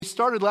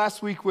started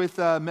last week with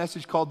a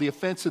message called The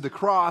Offense of the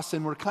Cross,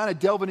 and we're kind of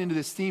delving into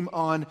this theme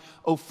on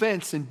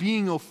offense and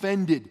being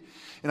offended.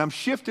 And I'm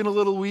shifting a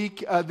little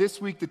this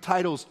week the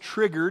title's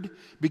Triggered,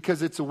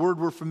 because it's a word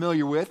we're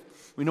familiar with.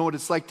 We know what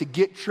it's like to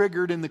get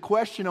triggered, and the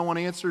question I want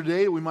to answer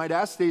today, we might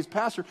ask today's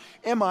pastor,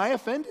 am I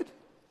offended?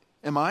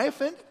 Am I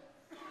offended?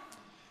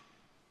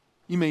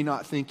 You may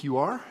not think you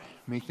are.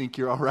 You may think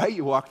you're all right.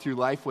 You walk through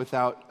life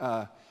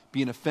without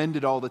being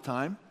offended all the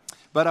time.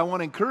 But I want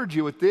to encourage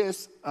you with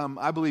this.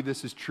 I believe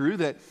this is true,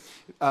 that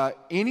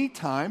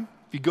anytime,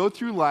 if you go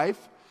through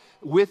life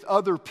with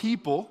other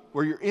people,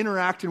 where you're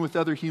interacting with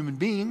other human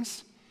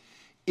beings,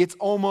 it's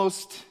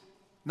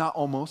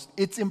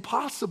it's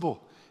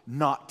impossible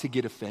not to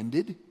get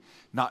offended,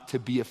 not to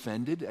be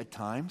offended at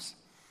times.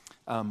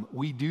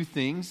 We do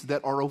things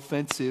that are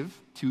offensive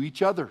to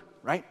each other,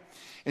 right?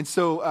 And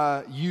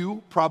so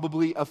you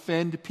probably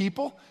offend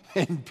people,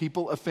 and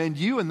people offend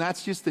you, and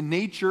that's just the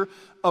nature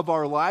of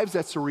our lives.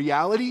 That's a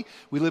reality.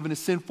 We live in a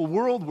sinful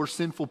world. We're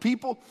sinful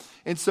people,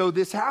 and so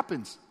this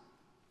happens.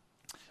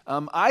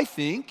 I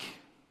think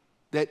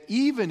that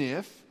even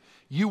if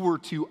you were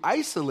to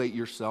isolate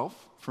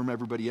yourself from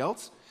everybody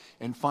else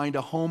and find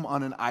a home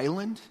on an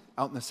island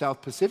out in the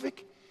South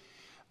Pacific,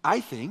 I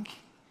think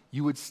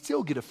you would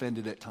still get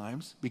offended at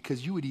times,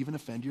 because you would even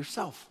offend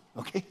yourself,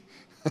 okay?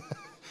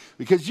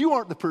 Because you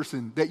aren't the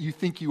person that you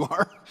think you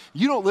are.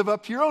 You don't live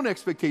up to your own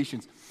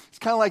expectations. It's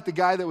kind of like the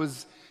guy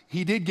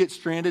he did get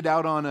stranded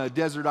out on a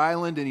desert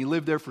island, and he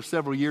lived there for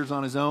several years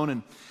on his own,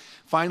 and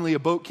finally a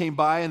boat came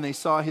by, and they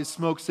saw his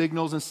smoke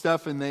signals and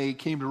stuff, and they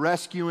came to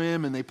rescue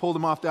him, and they pulled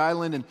him off the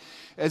island, and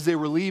as they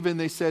were leaving,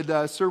 they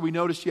said, sir, we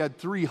noticed you had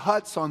 3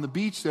 huts on the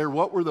beach there.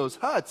 What were those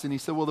huts? And he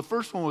said, well, the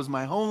first one was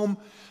my home.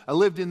 I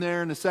lived in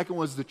there, and the second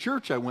was the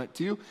church I went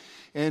to.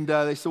 And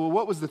they said, well,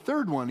 what was the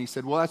third one? He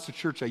said, well, that's the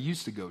church I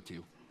used to go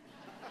to.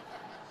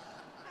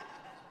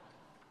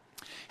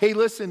 Hey,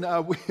 listen,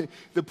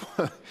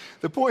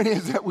 the point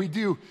is that we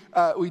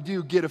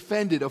do get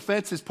offended.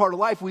 Offense is part of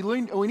life. We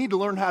need to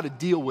learn how to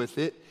deal with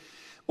it,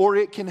 or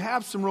it can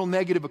have some real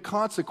negative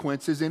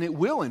consequences, and it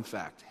will, in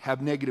fact, have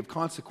negative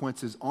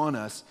consequences on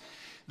us.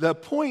 The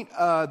point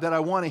that I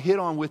want to hit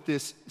on with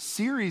this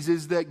series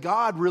is that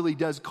God really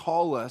does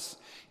call us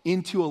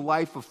into a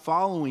life of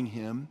following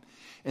Him,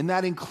 and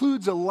that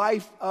includes a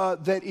life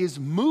that is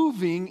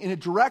moving in a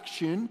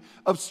direction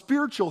of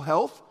spiritual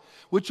health,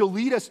 which will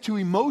lead us to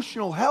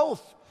emotional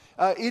health.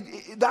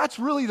 That's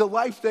really the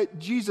life that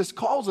Jesus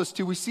calls us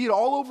to. We see it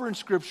all over in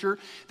Scripture,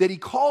 that He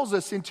calls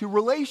us into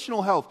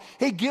relational health.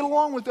 Hey, get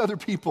along with other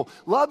people.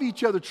 Love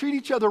each other. Treat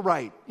each other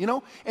right,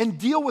 and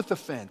deal with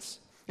offense.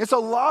 It's a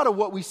lot of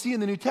what we see in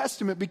the New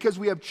Testament, because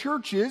we have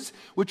churches,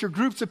 which are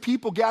groups of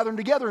people gathering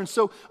together, and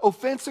so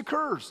offense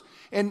occurs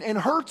and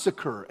hurts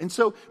occur. And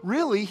so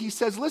really, He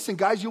says, listen,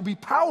 guys, you'll be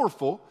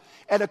powerful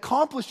at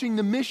accomplishing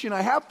the mission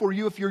I have for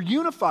you if you're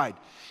unified.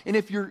 And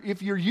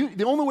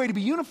the only way to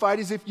be unified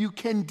is if you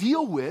can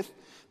deal with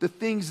the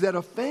things that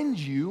offend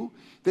you,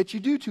 that you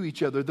do to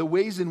each other, the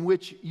ways in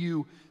which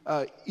you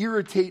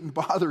irritate and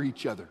bother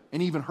each other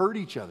and even hurt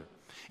each other.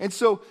 And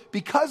so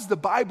because the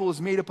Bible is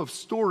made up of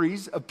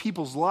stories of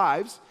people's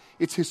lives,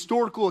 it's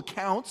historical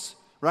accounts,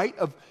 right,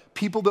 of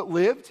people that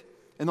lived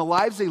and the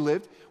lives they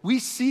lived, we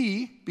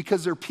see,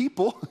 because they're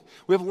people,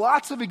 we have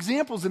lots of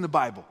examples in the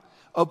Bible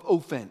of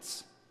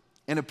offense,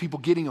 and of people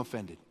getting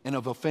offended, and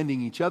of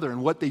offending each other,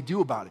 and what they do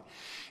about it.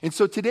 And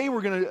so today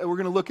we're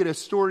gonna look at a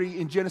story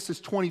in Genesis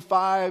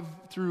 25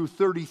 through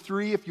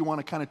 33. If you want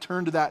to kind of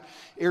turn to that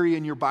area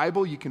in your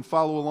Bible, you can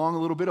follow along a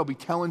little bit. I'll be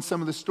telling some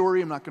of the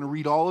story. I'm not going to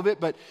read all of it,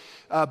 but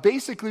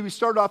basically we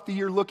start off the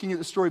year looking at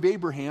the story of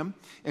Abraham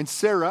and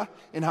Sarah,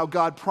 and how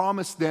God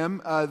promised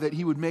them that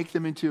He would make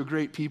them into a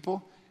great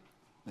people.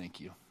 Thank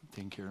you,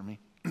 taking care of me.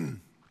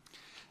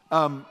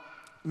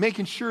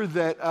 Making sure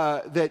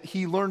that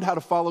he learned how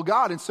to follow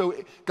God. And so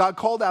God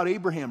called out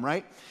Abraham,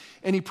 right?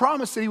 And He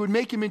promised that He would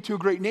make him into a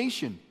great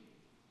nation.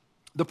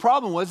 The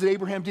problem was that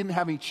Abraham didn't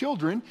have any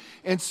children,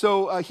 and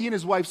so he and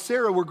his wife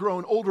Sarah were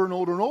growing older and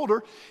older and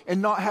older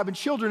and not having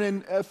children.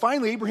 And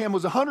finally, Abraham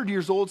was 100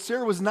 years old,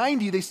 Sarah was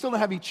 90, they still don't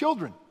have any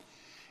children.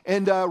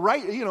 And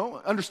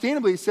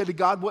understandably, he said to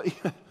God,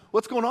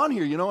 what's going on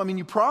here?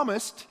 You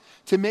promised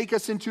to make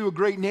us into a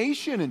great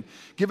nation and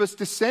give us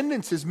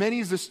descendants as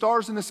many as the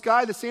stars in the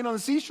sky, the sand on the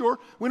seashore.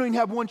 We don't even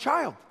have one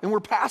child, and we're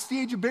past the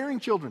age of bearing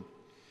children.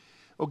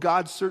 Well,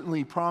 God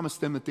certainly promised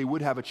them that they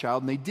would have a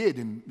child, and they did,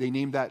 and they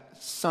named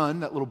that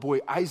son, that little boy,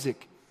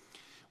 Isaac.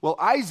 Well,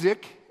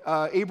 Isaac,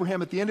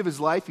 Abraham, at the end of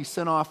his life, he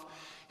sent off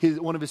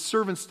one of his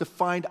servants to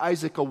find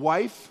Isaac a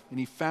wife, and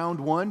he found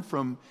one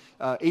from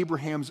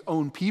Abraham's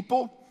own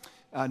people,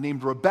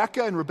 named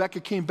Rebekah, and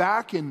Rebekah came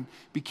back and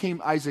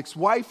became Isaac's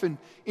wife. And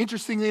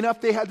interestingly enough,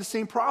 they had the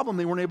same problem.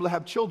 They weren't able to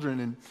have children,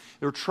 and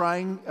they were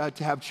trying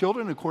to have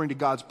children according to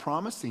God's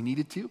promise. They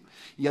needed to,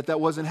 yet that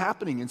wasn't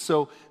happening. And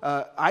so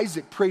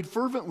Isaac prayed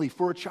fervently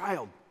for a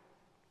child.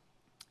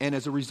 And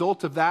as a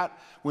result of that,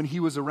 when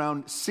he was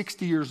around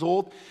 60 years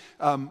old,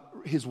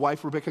 his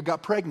wife Rebekah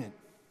got pregnant,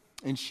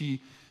 and she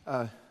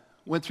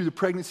went through the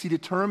pregnancy to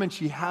term, and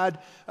she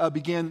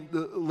began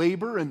the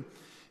labor,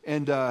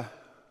 and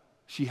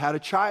she had a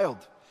child.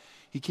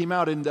 He came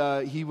out, and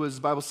the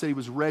Bible said he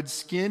was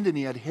red-skinned, and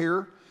he had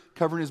hair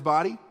covering his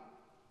body.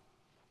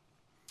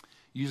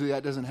 Usually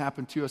that doesn't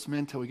happen to us men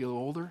until we get a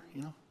little older,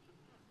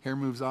 Hair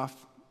moves off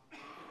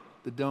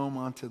the dome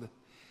onto the...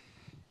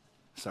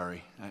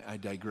 Sorry, I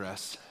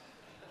digress.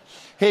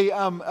 Hey,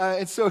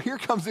 and so here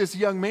comes this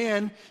young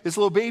man, this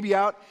little baby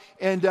out,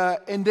 and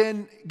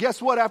then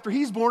guess what? After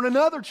he's born,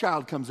 another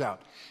child comes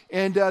out.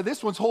 And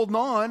this one's holding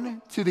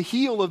on to the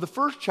heel of the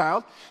first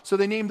child. So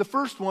they named the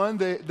first one,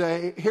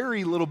 the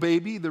hairy little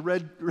baby, the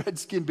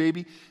red-skinned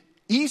baby,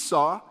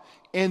 Esau.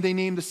 And they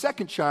named the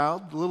second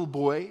child, the little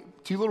boy,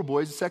 two little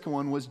boys. The second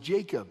one was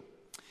Jacob.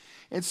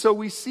 And so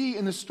we see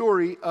in the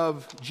story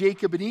of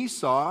Jacob and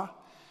Esau,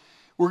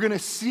 we're going to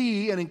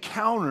see and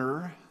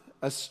encounter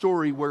a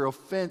story where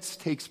offense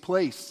takes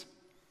place,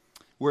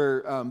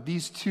 where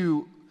these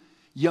two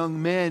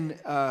young men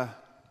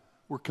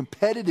were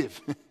competitive.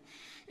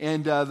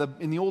 And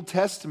in the Old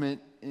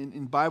Testament,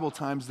 in Bible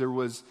times, there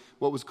was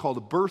what was called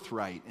a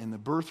birthright, and the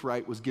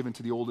birthright was given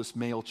to the oldest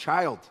male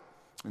child.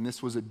 And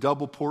this was a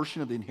double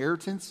portion of the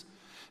inheritance.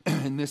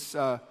 And this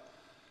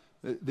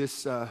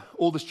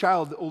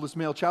oldest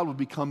male child would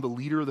become the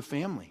leader of the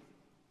family.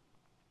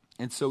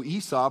 And so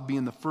Esau,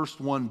 being the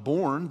first one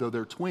born, though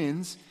they're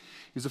twins,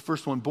 he was the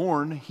first one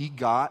born, he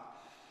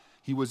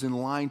was in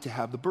line to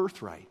have the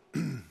birthright.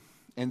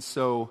 And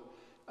so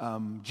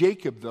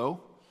Jacob,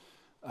 though,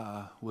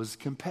 was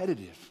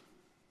competitive.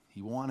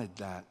 He wanted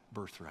that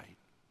birthright.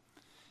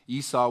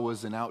 Esau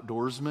was an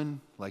outdoorsman,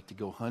 liked to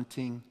go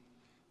hunting,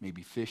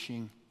 maybe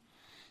fishing,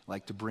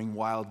 liked to bring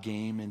wild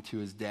game into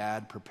his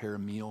dad, prepare a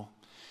meal.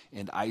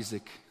 And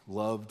Isaac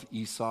loved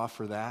Esau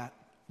for that,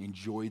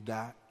 enjoyed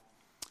that.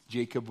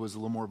 Jacob was a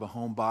little more of a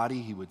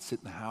homebody. He would sit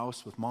in the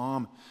house with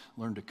mom,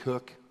 learn to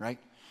cook, right?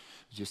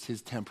 Just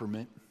his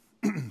temperament.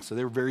 So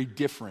they were very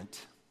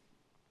different.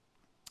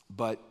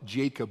 But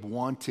Jacob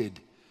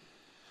wanted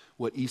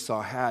what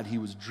Esau had. He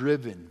was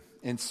driven.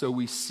 And so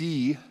we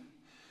see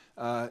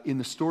in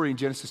the story in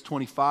Genesis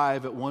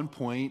 25, at one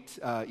point,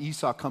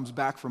 Esau comes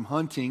back from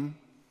hunting,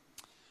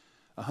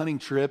 a hunting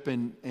trip,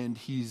 and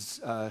he's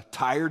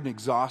tired and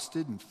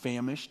exhausted and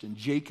famished. And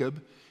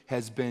Jacob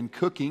has been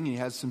cooking. He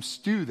has some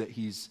stew that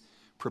he's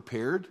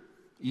prepared.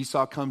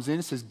 Esau comes in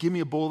and says, "Give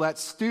me a bowl of that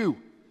stew."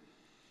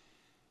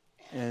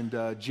 And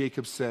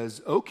Jacob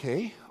says,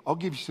 "Okay, I'll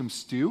give you some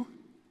stew,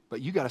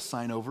 but you got to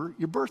sign over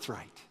your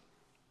birthright."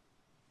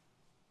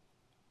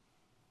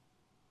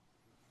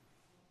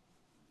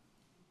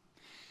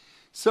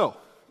 So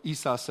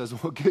Esau says,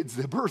 "Well, good's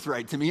the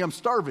birthright to me. I'm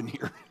starving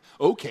here."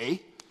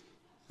 Okay.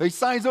 He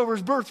signs over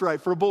his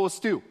birthright for a bowl of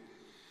stew.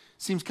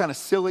 Seems kind of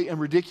silly and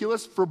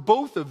ridiculous for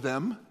both of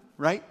them,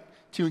 right,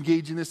 to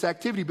engage in this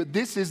activity. But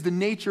this is the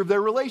nature of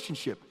their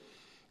relationship.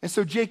 And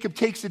so Jacob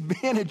takes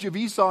advantage of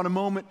Esau in a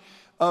moment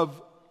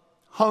of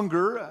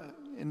hunger.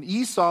 And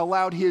Esau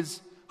allowed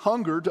his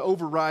hunger to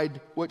override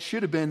what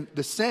should have been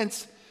the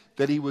sense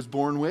that he was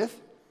born with.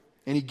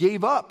 And he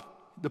gave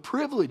up the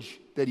privilege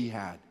that he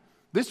had.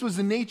 This was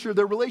the nature of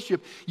their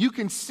relationship. You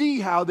can see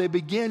how they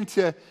begin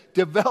to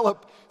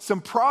develop some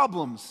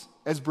problems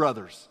as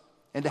brothers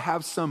and to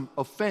have some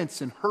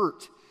offense and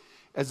hurt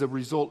as a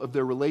result of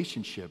their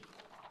relationship.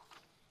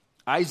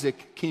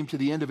 Isaac came to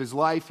the end of his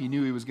life. He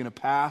knew he was going to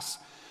pass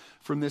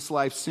from this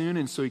life soon,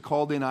 and so he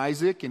called in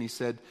Isaac and he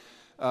said,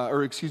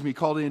 he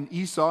called in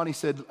Esau and he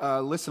said,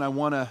 "Listen, I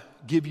want to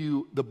give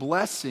you the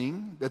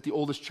blessing that the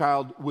oldest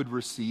child would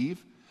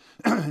receive."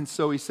 And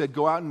so he said,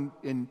 "Go out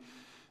and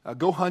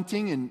go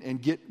hunting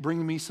and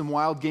bring me some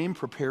wild game,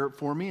 prepare it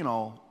for me, and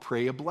I'll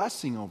pray a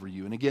blessing over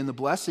you." And again, the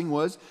blessing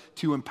was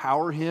to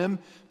empower him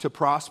to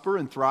prosper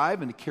and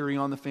thrive and to carry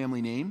on the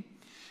family name.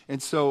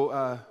 And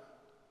so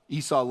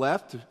Esau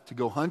left to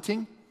go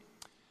hunting,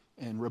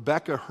 and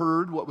Rebekah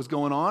heard what was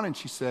going on, and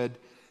she said,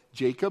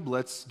 "Jacob,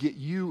 let's get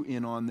you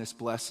in on this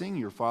blessing.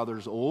 Your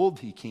father's old,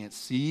 he can't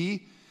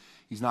see,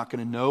 he's not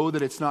going to know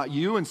that it's not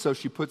you." And so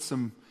she put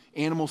some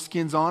animal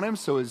skins on him,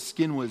 so his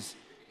skin was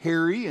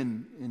hairy,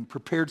 and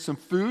prepared some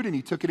food, and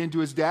he took it into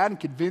his dad and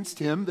convinced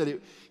him that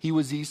he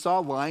was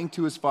Esau, lying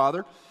to his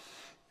father,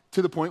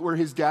 to the point where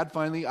his dad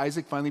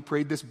Isaac finally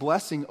prayed this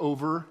blessing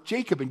over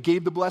Jacob and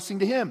gave the blessing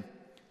to him.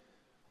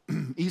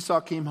 Esau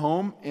came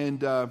home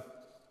and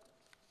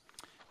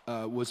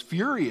was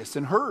furious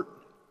and hurt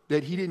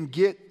that he didn't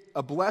get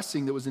a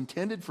blessing that was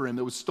intended for him,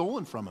 that was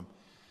stolen from him.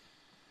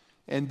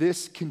 And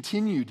this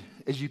continued,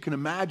 as you can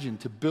imagine,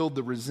 to build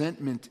the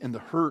resentment and the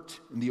hurt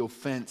and the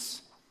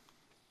offense.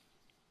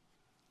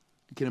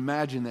 You can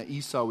imagine that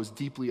Esau was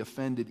deeply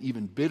offended,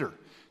 even bitter,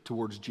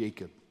 towards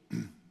Jacob.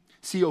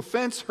 See,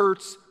 offense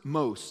hurts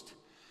most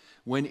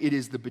when it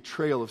is the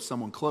betrayal of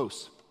someone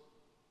close.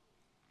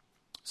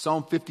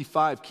 Psalm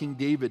 55, King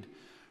David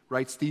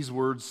writes these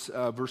words,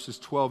 verses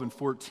 12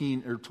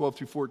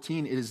 through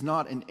 14. "It is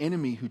not an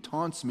enemy who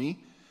taunts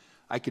me.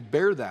 I could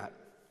bear that.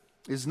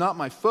 It is not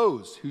my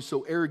foes who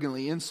so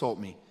arrogantly insult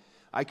me.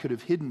 I could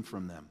have hidden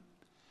from them.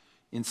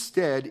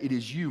 Instead, it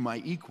is you, my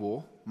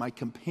equal, my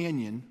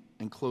companion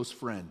and close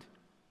friend.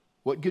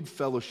 What good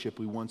fellowship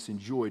we once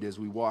enjoyed as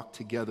we walked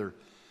together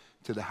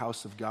to the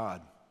house of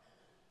God.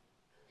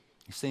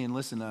 He's saying,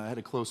 listen, I had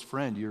a close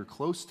friend. You're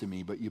close to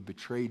me, but you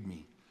betrayed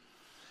me.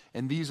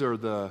 And these are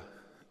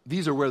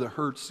where the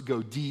hurts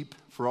go deep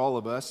for all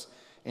of us,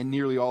 and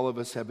nearly all of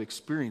us have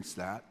experienced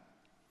that.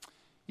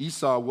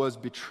 Esau was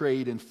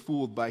betrayed and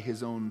fooled by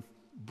his own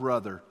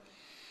brother.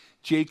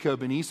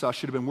 Jacob and Esau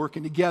should have been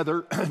working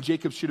together.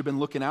 Jacob should have been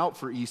looking out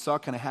for Esau,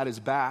 kind of had his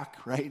back,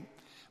 right?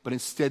 But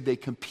instead they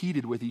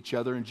competed with each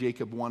other, and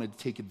Jacob wanted to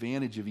take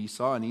advantage of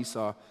Esau, and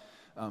Esau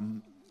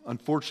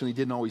unfortunately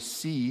didn't always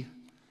see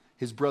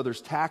his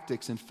brother's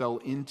tactics and fell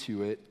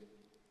into it.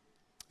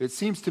 It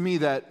seems to me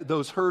that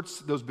those hurts,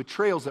 those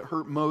betrayals that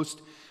hurt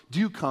most,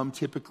 do come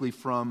typically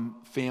from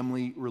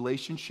family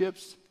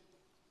relationships,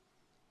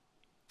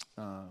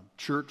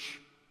 church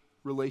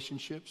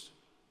relationships,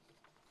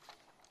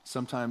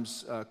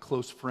 sometimes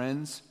close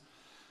friends.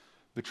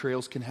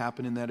 Betrayals can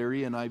happen in that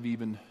area, and I've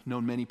even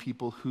known many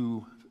people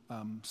who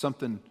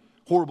something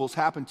horrible's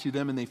happened to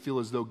them, and they feel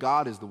as though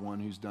God is the one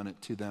who's done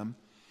it to them,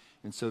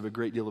 instead of a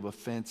great deal of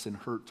offense and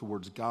hurt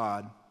towards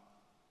God.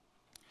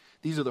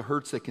 These are the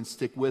hurts that can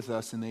stick with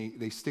us, and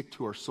they stick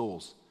to our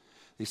souls.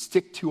 They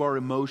stick to our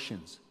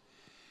emotions.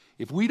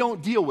 If we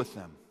don't deal with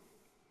them,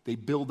 they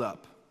build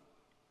up,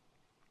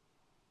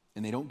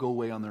 and they don't go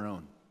away on their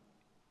own.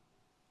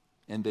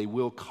 And they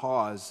will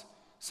cause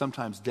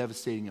sometimes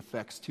devastating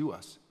effects to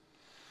us.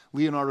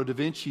 Leonardo da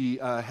Vinci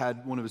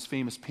had one of his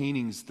famous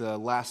paintings, The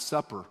Last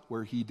Supper,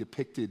 where he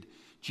depicted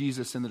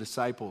Jesus and the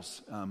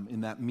disciples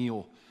in that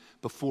meal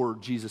before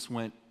Jesus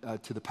went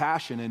to the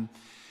Passion. And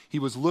he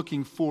was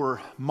looking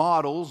for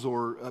models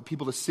or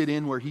people to sit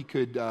in where he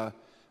could,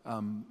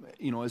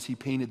 as he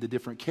painted the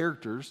different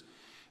characters.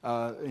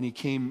 And he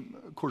came,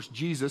 of course,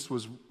 Jesus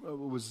was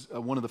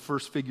one of the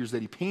first figures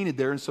that he painted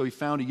there. And so he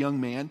found a young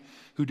man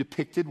who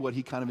depicted what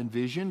he kind of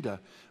envisioned, a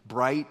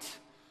bright,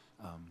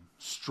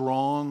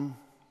 strong,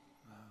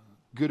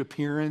 good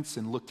appearance,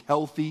 and looked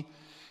healthy.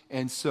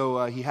 And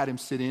so he had him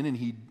sit in, and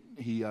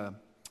he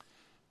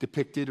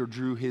depicted or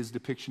drew his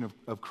depiction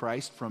of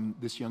Christ from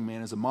this young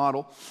man as a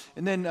model.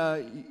 And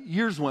then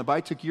years went by.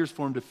 It took years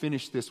for him to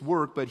finish this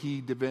work, but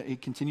he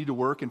continued to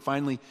work, and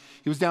finally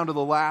he was down to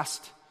the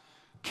last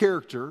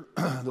character,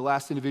 the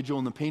last individual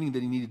in the painting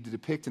that he needed to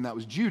depict, and that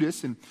was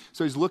Judas. And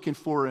so he's looking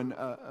for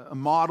a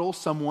model,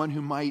 someone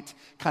who might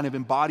kind of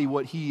embody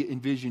what he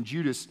envisioned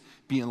Judas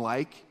being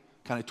like,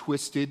 kind of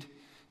twisted,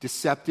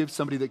 deceptive,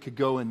 somebody that could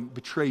go and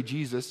betray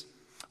Jesus.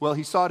 Well,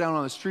 he saw down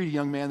on the street a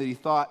young man that he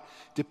thought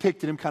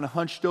depicted him kind of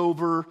hunched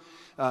over,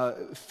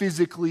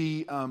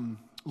 physically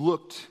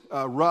looked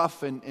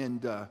rough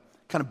and kind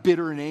of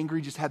bitter and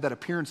angry, just had that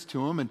appearance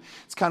to him. And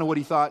it's kind of what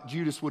he thought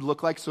Judas would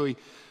look like. So he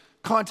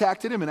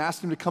contacted him and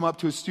asked him to come up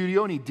to his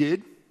studio, and he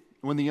did.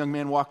 When the young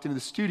man walked into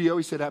the studio,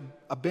 he said,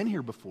 I've been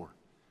here before.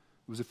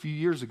 It was a few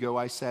years ago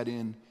I sat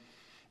in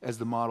as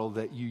the model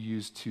that you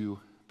used to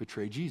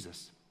betray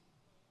Jesus.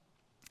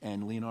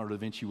 And Leonardo da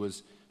Vinci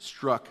was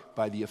struck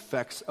by the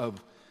effects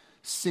of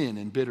sin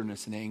and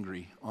bitterness and anger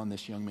on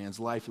this young man's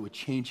life. It would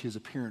change his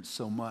appearance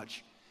so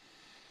much.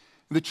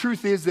 The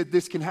truth is that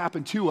this can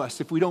happen to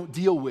us if we don't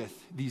deal with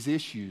these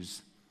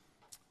issues.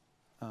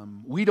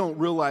 We don't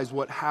realize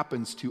what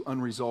happens to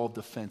unresolved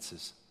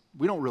offenses.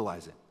 We don't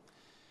realize it.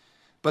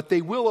 But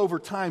they will over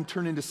time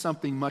turn into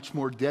something much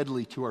more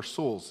deadly to our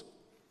souls.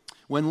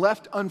 When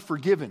left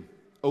unforgiven,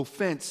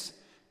 offense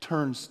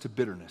turns to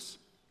bitterness.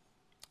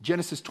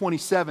 Genesis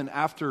 27,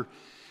 after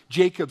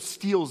Jacob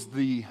steals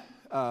the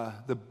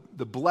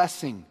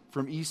blessing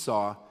from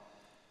Esau,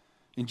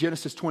 in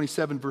Genesis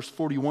 27, verse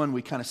 41,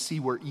 we kind of see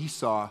where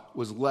Esau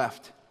was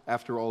left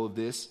after all of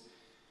this.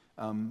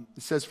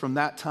 It says, from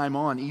that time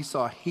on,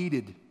 Esau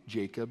hated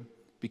Jacob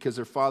because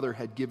their father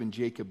had given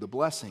Jacob the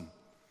blessing.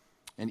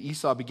 And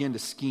Esau began to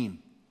scheme.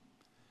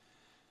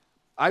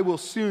 I will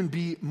soon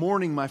be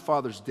mourning my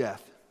father's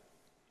death.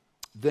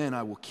 Then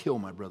I will kill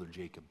my brother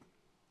Jacob.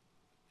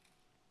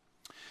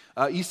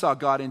 Esau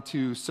got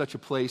into such a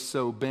place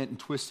so bent and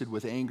twisted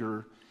with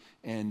anger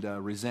and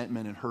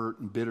resentment and hurt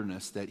and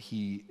bitterness that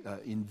he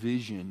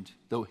envisioned,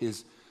 though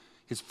his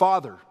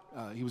father,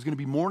 he was going to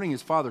be mourning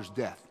his father's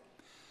death.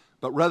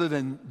 But rather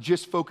than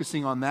just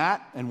focusing on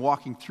that and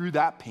walking through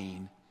that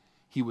pain,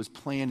 he was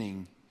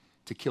planning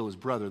to kill his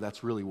brother.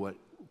 That's really what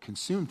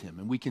consumed him.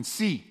 And we can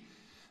see,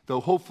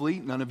 though hopefully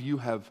none of you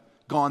have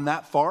gone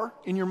that far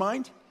in your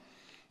mind,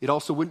 it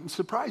also wouldn't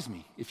surprise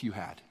me if you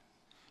had.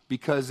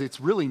 Because it's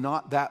really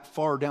not that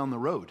far down the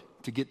road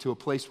to get to a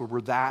place where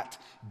we're that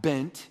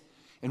bent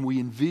and we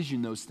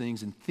envision those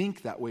things and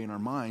think that way in our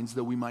minds,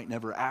 though we might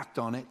never act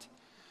on it,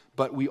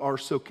 but we are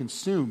so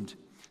consumed.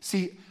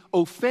 See,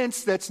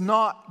 offense that's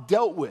not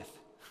dealt with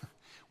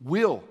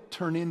will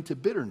turn into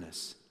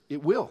bitterness.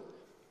 It will.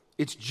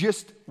 It's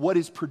just what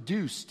is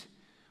produced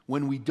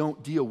when we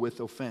don't deal with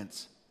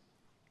offense.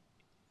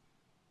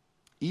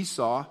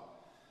 Esau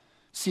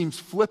seems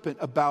flippant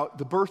about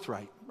the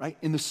birthright, right?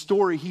 In the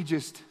story, he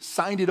just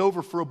signed it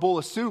over for a bowl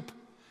of soup,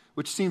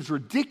 which seems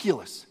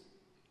ridiculous.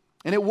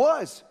 And it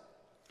was.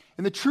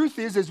 And the truth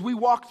is, as we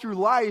walk through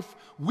life,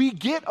 we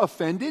get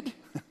offended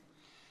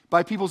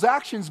by people's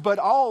actions, but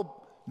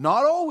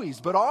not always,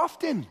 but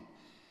often,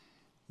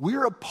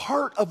 we're a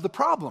part of the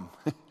problem.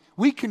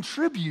 We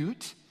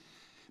contribute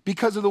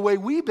because of the way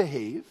we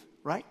behave,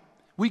 right?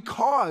 We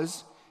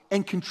cause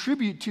and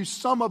contribute to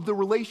some of the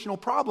relational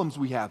problems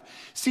we have.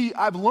 See,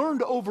 I've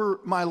learned over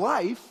my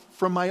life,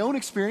 from my own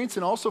experience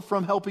and also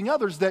from helping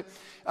others, that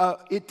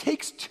it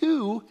takes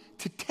two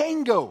to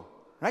tango,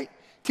 right?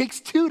 It takes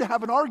two to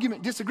have an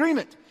argument,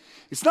 disagreement.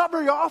 It's not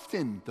very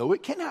often, though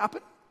it can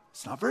happen,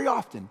 it's not very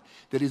often,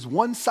 that is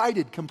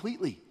one-sided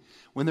completely.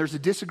 When there's a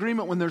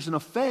disagreement, when there's an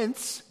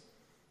offense,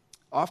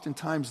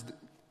 oftentimes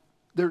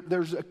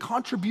there's a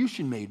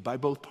contribution made by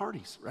both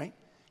parties, right?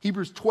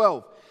 Hebrews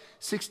 12,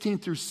 16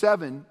 through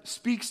 7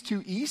 speaks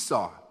to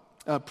Esau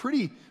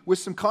with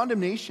some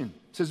condemnation.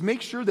 It says,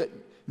 make sure that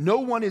no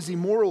one is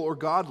immoral or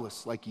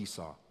godless like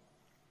Esau,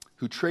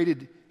 who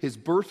traded his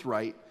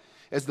birthright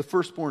as the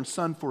firstborn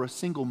son for a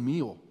single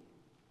meal.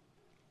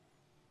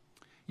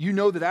 You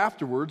know that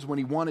afterwards, when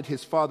he wanted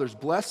his father's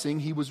blessing,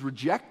 he was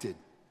rejected.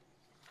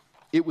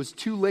 It was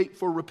too late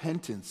for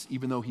repentance,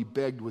 even though he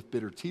begged with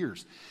bitter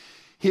tears.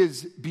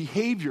 His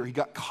behavior, he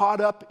got caught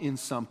up in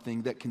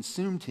something that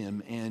consumed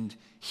him, and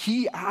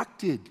he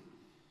acted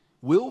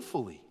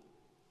willfully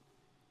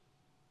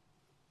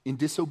in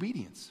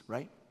disobedience,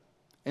 right?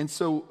 And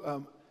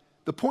so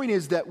the point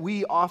is that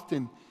we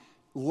often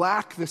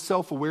lack the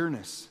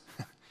self-awareness.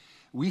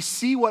 We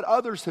see what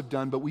others have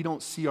done, but we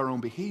don't see our own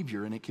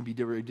behavior, and it can be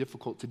very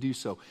difficult to do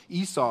so.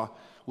 Esau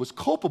was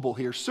culpable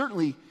here.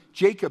 Certainly,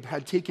 Jacob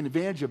had taken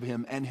advantage of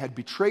him and had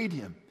betrayed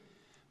him,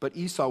 but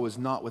Esau was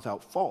not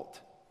without fault.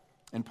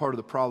 And part of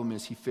the problem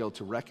is he failed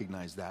to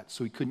recognize that,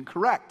 so he couldn't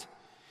correct.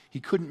 He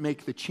couldn't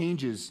make the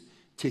changes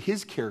to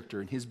his character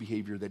and his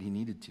behavior that he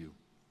needed to.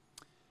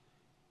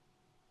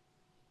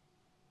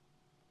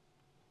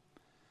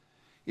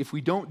 If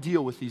we don't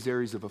deal with these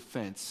areas of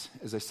offense,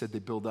 as I said, they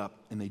build up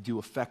and they do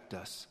affect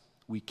us.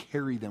 We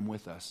carry them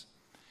with us,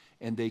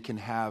 and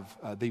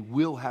they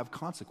will have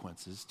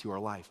consequences to our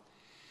life.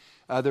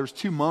 There's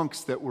two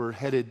monks that were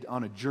headed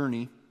on a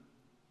journey.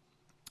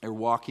 They were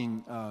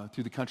walking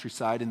through the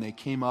countryside, and they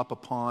came up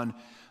upon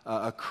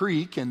a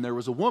creek, and there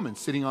was a woman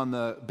sitting on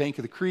the bank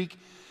of the creek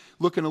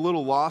looking a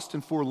little lost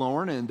and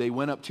forlorn, and they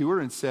went up to her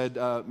and said,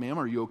 ma'am,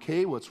 are you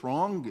okay? What's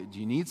wrong? Do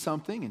you need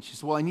something? And she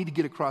said, well, I need to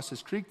get across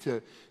this creek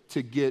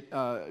to get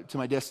to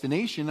my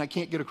destination. I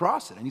can't get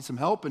across it. I need some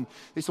help. And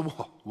they said,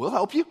 well, we'll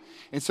help you.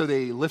 And so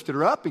they lifted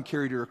her up and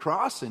carried her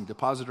across and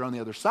deposited her on the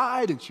other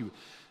side, and she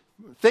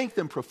thanked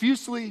them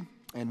profusely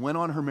and went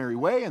on her merry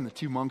way, and the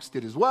two monks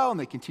did as well, and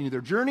they continued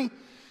their journey.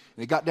 And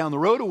they got down the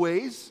road a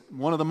ways, and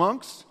one of the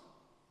monks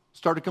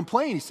started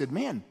complaining. He said,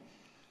 man,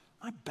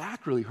 my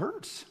back really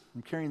hurts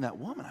from carrying that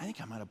woman. I think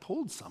I might have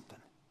pulled something.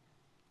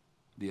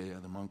 The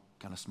other monk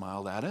kind of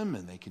smiled at him,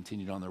 and they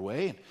continued on their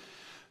way and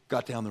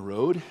got down the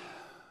road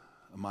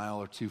a mile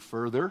or two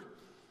further.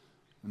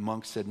 The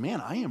monk said,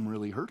 man, I am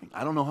really hurting.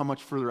 I don't know how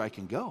much further I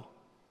can go.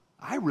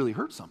 I really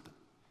hurt something.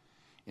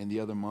 And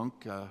the other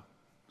monk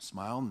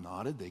smiled and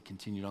nodded. They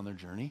continued on their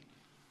journey.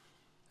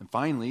 And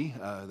finally,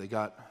 they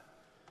got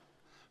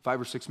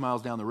 5 or 6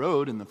 miles down the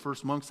road, and the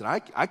first monk said,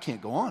 I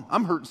can't go on.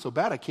 I'm hurting so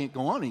bad I can't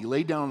go on. And he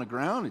laid down on the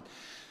ground and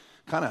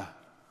kind of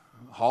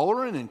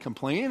hollering and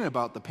complaining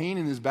about the pain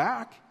in his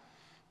back.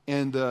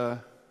 And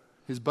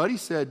his buddy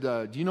said,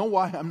 do you know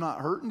why I'm not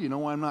hurting? Do you know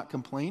why I'm not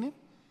complaining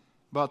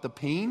about the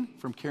pain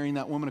from carrying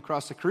that woman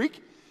across the creek?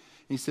 And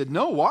he said,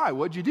 no, why?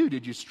 What'd you do?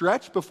 Did you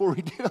stretch before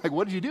we did? Like,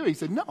 what did you do? He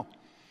said, no,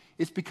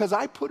 it's because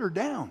I put her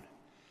down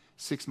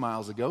 6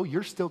 miles ago.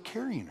 You're still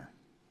carrying her.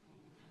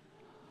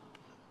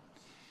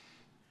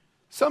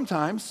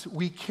 Sometimes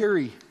we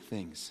carry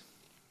things,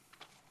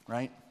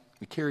 right?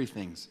 We carry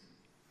things,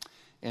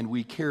 and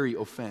we carry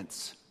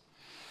offense,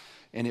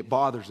 and it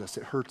bothers us,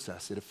 it hurts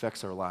us, it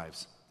affects our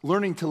lives.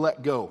 Learning to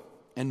let go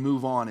and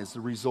move on is the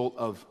result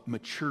of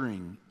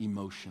maturing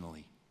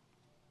emotionally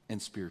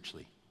and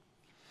spiritually.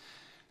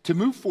 To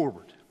move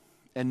forward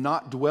and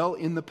not dwell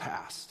in the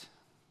past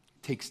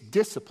takes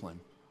discipline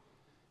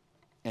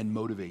and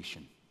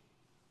motivation.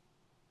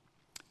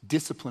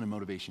 Discipline and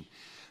motivation.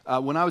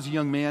 When I was a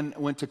young man, I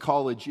went to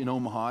college in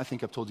Omaha. I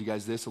think I've told you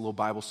guys this, a little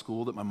Bible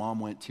school that my mom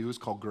went to. It's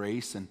called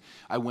Grace, and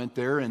I went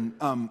there. And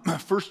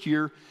first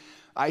year,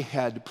 I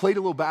had played a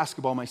little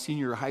basketball my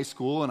senior year of high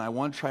school, and I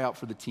wanted to try out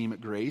for the team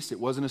at Grace. It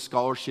wasn't a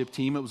scholarship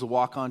team. It was a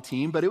walk-on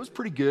team, but it was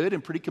pretty good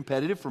and pretty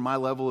competitive for my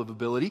level of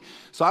ability.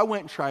 So I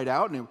went and tried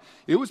out, and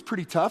it was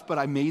pretty tough, but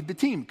I made the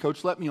team.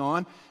 Coach let me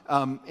on,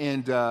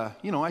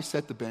 I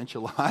set the bench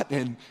a lot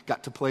and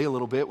got to play a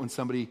little bit when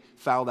somebody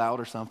fouled out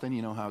or something.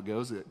 You know how it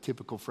goes, a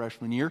typical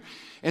freshman year.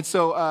 And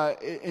so,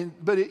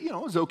 but it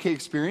was an okay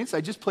experience.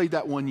 I just played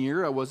that 1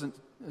 year. I wasn't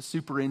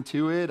super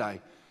into it. I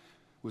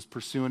was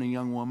pursuing a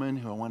young woman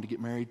who I wanted to get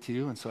married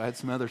to, and so I had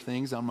some other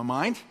things on my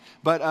mind.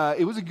 But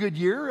it was a good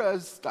year,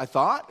 as I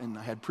thought, and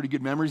I had pretty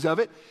good memories of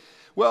it.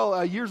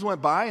 Well, years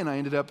went by, and I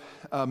ended up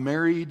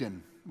married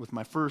and with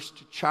my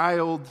first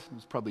child. It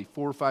was probably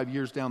 4 or 5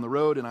 years down the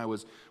road, and I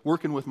was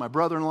working with my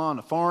brother-in-law on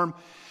a farm.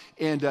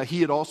 And he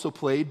had also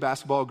played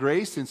basketball at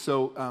Grace, and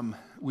so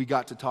we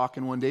got to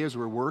talking one day as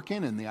we were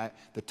working, and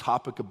the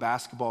topic of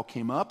basketball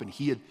came up, and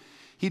he'd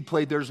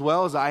played there as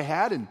well as I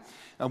had, and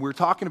we were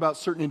talking about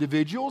certain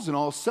individuals, and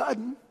all of a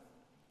sudden,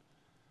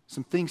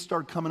 some things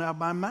started coming out of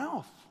my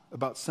mouth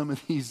about some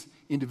of these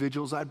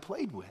individuals I'd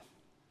played with.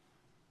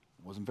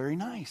 It wasn't very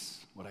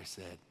nice, what I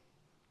said.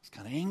 I was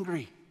kind of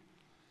angry.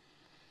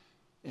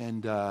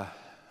 And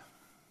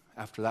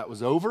after that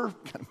was over,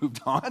 kind of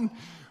moved on,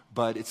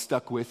 but it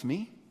stuck with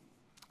me.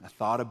 I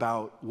thought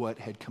about what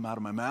had come out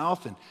of my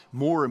mouth and,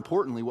 more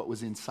importantly, what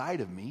was inside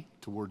of me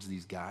towards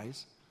these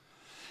guys.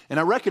 And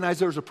I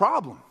recognized there was a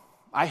problem.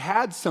 I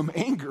had some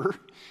anger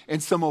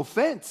and some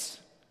offense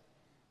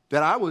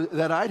that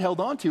I'd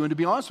held on to. And to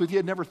be honest with you,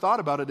 I'd never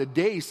thought about it a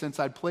day since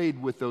I'd played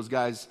with those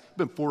guys. It's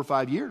been 4 or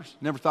 5 years.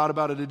 Never thought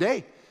about it a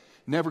day.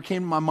 Never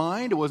came to my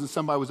mind. It wasn't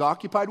something I was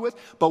occupied with.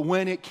 But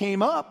when it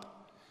came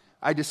up,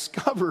 I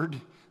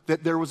discovered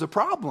that there was a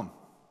problem.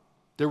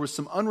 There was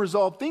some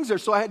unresolved things there,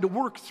 so I had to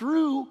work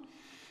through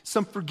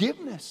some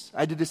forgiveness.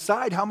 I had to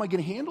decide, how am I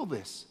going to handle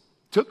this?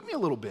 It took me a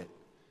little bit.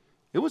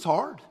 It was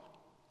hard.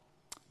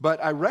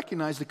 But I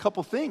recognized a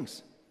couple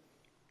things.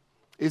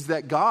 Is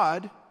that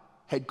God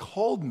had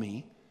called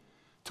me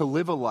to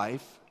live a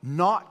life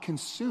not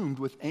consumed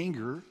with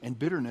anger and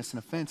bitterness and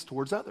offense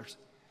towards others.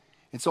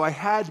 And so I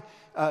had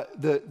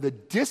the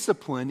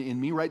discipline in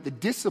me, right? The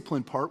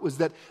discipline part was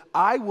that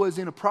I was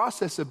in a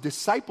process of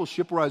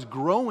discipleship where I was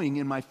growing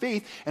in my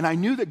faith, and I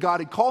knew that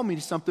God had called me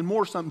to something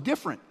more, something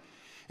different.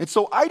 And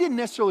so I didn't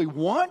necessarily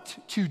want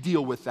to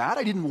deal with that.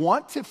 I didn't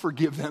want to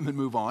forgive them and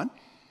move on.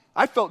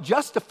 I felt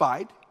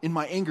justified in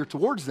my anger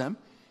towards them,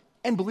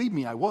 and believe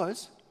me, I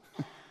was.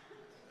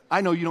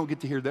 I know you don't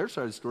get to hear their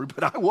side of the story,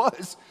 but I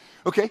was,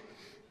 okay?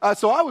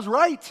 So I was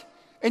right,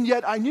 and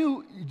yet I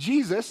knew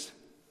Jesus,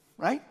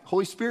 right?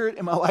 Holy Spirit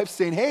in my life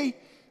saying, hey,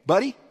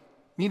 buddy, you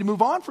need to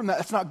move on from that.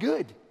 That's not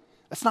good.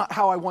 That's not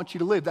how I want you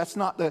to live. That's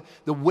not the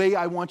way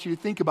I want you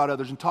to think about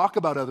others and talk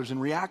about others and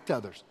react to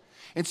others.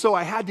 And so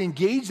I had to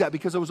engage that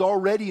because I was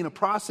already in a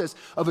process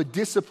of a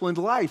disciplined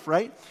life,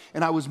 right?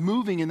 And I was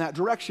moving in that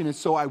direction, and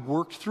so I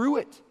worked through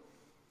it.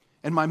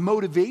 And my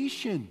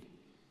motivation,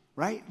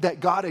 right, that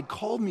God had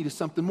called me to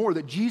something more,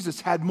 that Jesus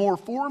had more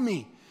for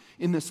me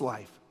in this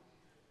life.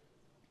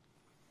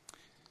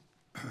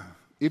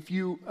 If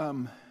you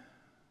and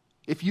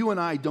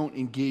I don't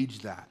engage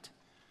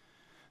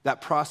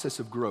that process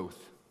of growth,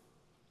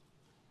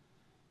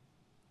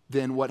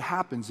 then what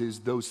happens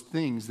is those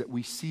things that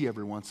we see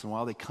every once in a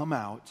while, they come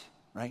out,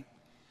 right?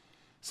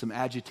 Some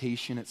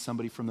agitation at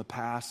somebody from the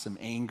past, some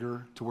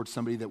anger towards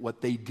somebody that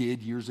what they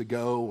did years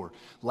ago or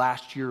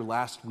last year,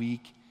 last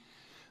week.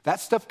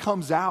 That stuff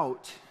comes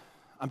out.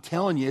 I'm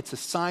telling you, it's a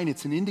sign,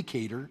 it's an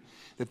indicator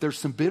that there's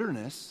some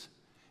bitterness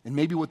and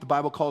maybe what the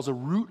Bible calls a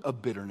root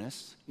of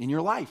bitterness in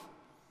your life.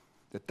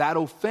 That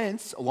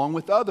offense, along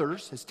with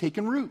others, has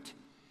taken root.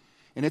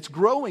 And it's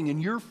growing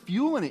and you're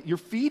fueling it, you're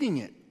feeding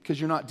it because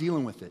you're not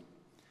dealing with it.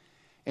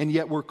 And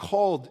yet we're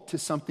called to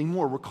something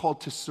more. We're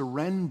called to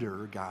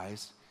surrender,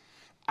 guys,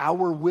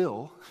 our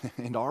will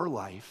and our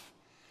life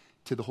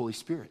to the Holy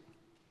Spirit.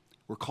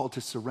 We're called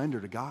to surrender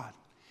to God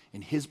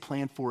and His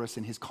plan for us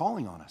and His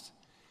calling on us.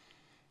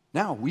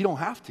 Now, we don't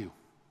have to.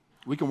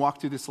 We can walk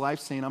through this life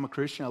saying, I'm a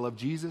Christian, I love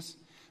Jesus,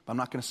 but I'm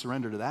not going to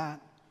surrender to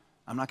that.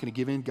 I'm not going to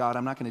give in, God.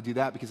 I'm not going to do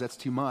that because that's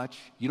too much.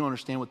 You don't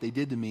understand what they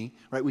did to me,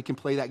 right? We can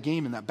play that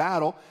game in that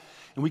battle,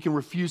 and we can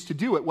refuse to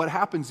do it. What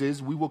happens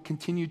is we will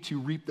continue to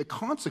reap the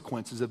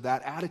consequences of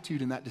that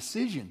attitude and that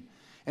decision,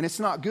 and it's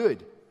not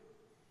good.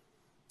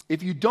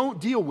 If you don't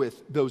deal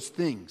with those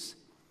things,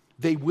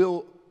 they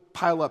will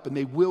pile up and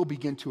they will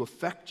begin to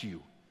affect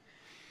you.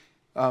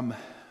 One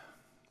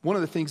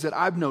of the things that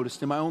I've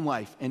noticed in my own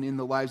life and in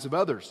the lives of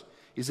others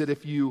is that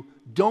if you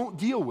don't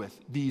deal with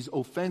these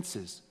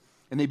offenses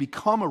and they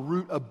become a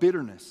root of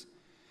bitterness,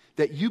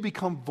 that you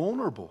become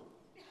vulnerable.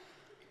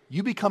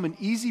 You become an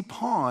easy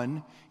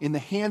pawn in the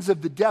hands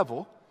of the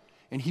devil,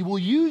 and he will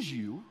use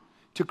you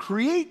to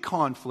create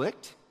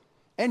conflict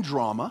and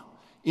drama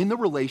in the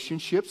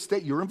relationships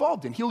that you're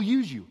involved in. He'll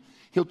use you.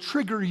 He'll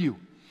trigger you.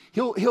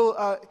 He'll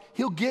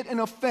get an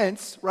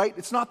offense, right?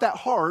 It's not that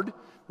hard,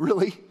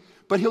 really,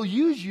 but he'll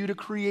use you to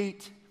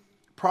create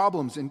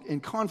problems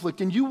and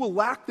conflict, and you will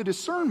lack the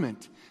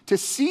discernment to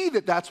see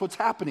that that's what's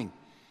happening.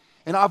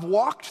 And I've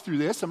walked through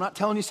this. I'm not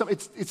telling you something.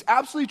 It's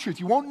absolutely truth.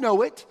 You won't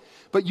know it,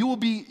 but you will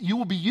be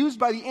used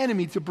by the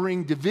enemy to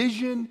bring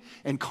division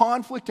and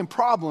conflict and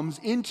problems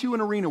into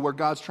an arena where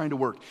God's trying to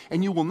work.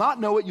 And you will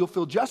not know it. You'll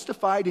feel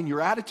justified in your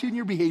attitude and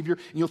your behavior,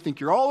 and you'll think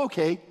you're all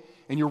okay,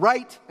 and you're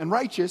right and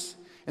righteous.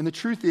 And the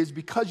truth is,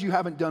 because you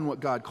haven't done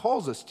what God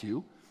calls us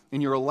to,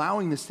 and you're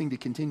allowing this thing to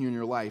continue in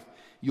your life,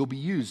 you'll be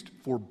used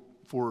for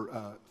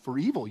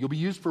evil. You'll be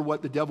used for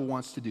what the devil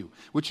wants to do,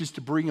 which is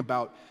to bring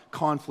about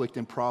conflict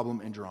and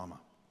problem and drama.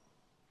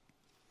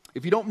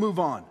 If you don't move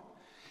on,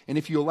 and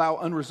if you allow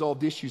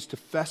unresolved issues to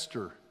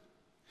fester,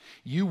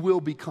 you will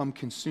become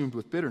consumed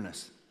with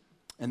bitterness,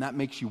 and that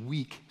makes you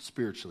weak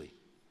spiritually.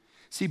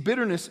 See,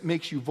 bitterness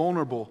makes you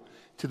vulnerable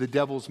to the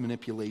devil's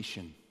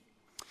manipulation.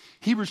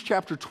 Hebrews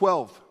chapter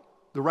 12,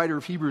 the writer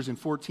of Hebrews in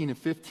 14 and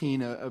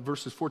 15,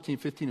 verses 14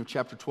 and 15 of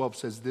chapter 12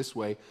 says this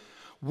way,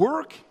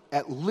 work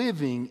at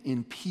living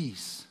in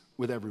peace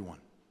with everyone.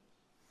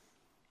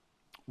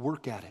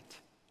 Work at it.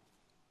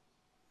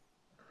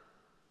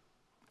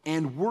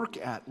 And work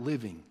at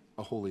living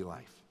a holy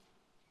life.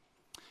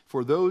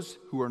 For those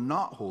who are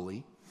not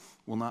holy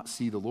will not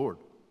see the Lord.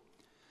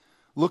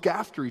 Look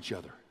after each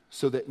other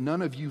so that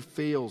none of you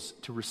fails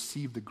to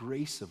receive the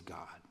grace of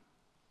God.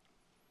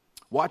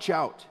 Watch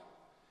out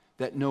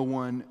that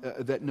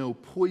no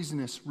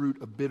poisonous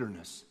root of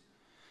bitterness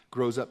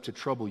grows up to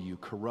trouble you,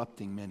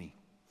 corrupting many.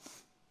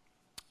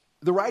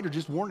 The writer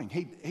just warning,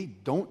 hey,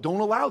 don't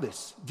allow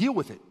this. Deal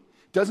with it.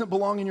 Doesn't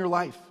belong in your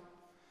life.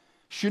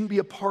 Shouldn't be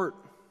a part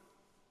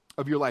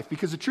of your life.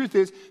 Because the truth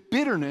is,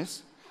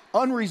 bitterness,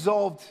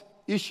 unresolved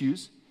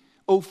issues,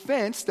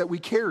 offense that we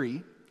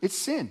carry, it's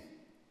sin.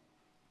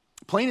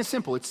 Plain and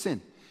simple, it's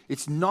sin.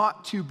 It's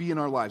not to be in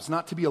our lives,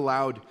 not to be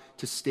allowed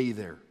to stay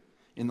there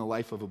in the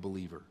life of a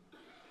believer.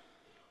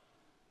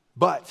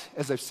 But,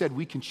 as I've said,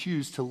 we can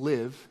choose to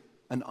live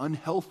an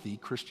unhealthy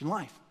Christian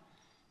life.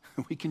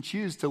 We can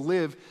choose to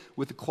live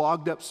with a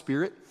clogged up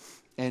spirit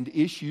and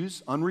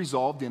issues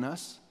unresolved in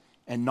us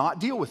and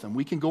not deal with them.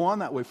 We can go on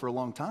that way for a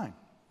long time.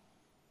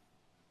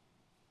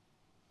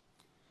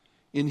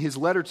 In his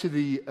letter to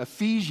the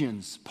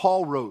Ephesians,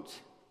 Paul wrote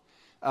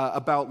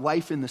about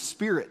life in the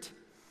Spirit.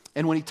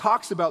 And when he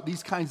talks about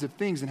these kinds of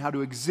things and how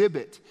to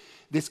exhibit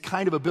this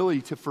kind of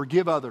ability to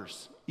forgive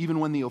others, even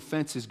when the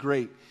offense is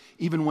great,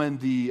 even when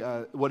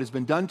what has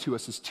been done to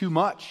us is too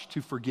much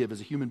to forgive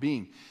as a human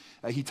being,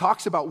 he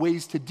talks about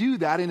ways to do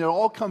that, and it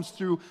all comes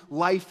through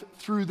life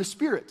through the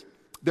Spirit.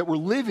 That we're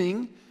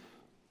living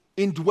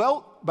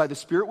indwelt by the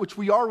Spirit, which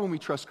we are when we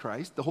trust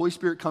Christ. The Holy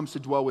Spirit comes to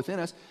dwell within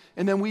us.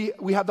 And then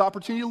we have the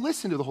opportunity to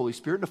listen to the Holy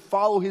Spirit, to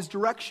follow His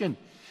direction,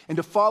 and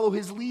to follow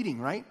His leading,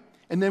 right?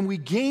 And then we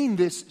gain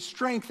this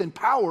strength and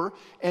power,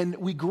 and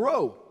we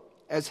grow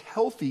as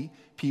healthy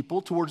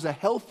people towards a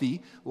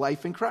healthy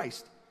life in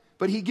Christ.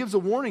 But he gives a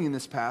warning in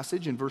this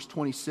passage in verse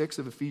 26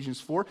 of Ephesians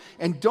 4,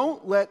 and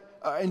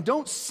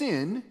don't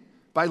sin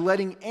by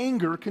letting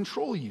anger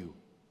control you.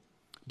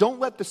 Don't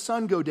let the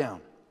sun go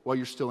down while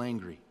you're still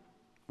angry.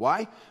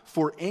 Why?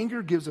 For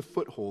anger gives a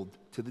foothold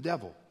to the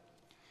devil.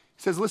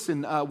 He says,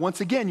 listen, once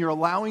again, you're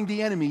allowing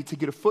the enemy to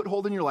get a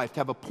foothold in your life, to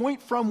have a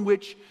point from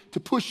which to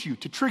push you,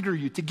 to trigger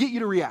you, to get you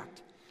to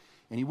react.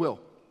 And he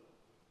will.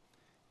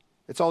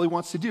 That's all he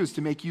wants to do, is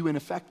to make you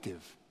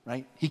ineffective,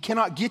 right? He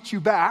cannot get you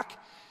back.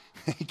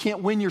 He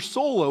can't win your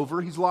soul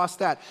over. He's lost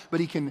that. But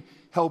he can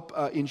help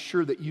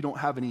ensure that you don't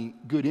have any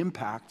good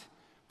impact,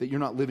 that you're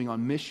not living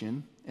on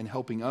mission and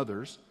helping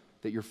others,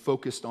 that you're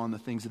focused on the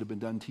things that have been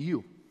done to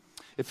you.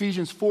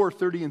 Ephesians 4,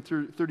 30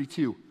 and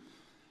 32.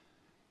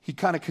 He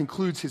kind of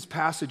concludes his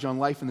passage on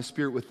life in the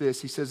Spirit with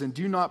this. He says, and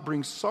do not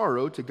bring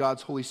sorrow to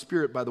God's Holy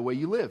Spirit by the way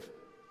you live.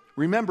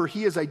 Remember,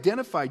 He has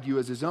identified you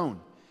as His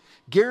own,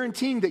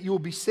 guaranteeing that you will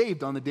be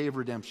saved on the day of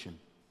redemption.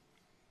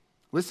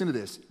 Listen to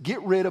this.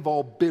 Get rid of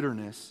all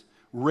bitterness,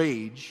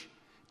 rage,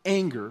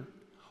 anger,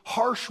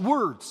 harsh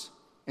words,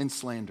 and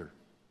slander,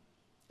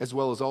 as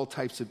well as all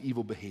types of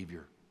evil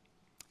behavior.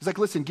 He's like,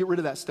 listen, get rid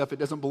of that stuff. It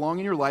doesn't belong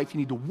in your life. You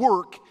need to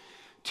work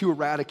to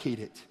eradicate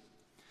it.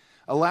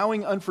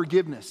 Allowing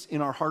unforgiveness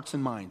in our hearts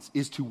and minds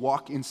is to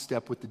walk in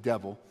step with the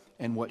devil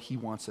and what he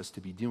wants us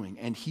to be doing.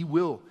 And he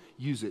will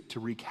use it to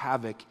wreak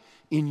havoc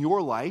in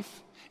your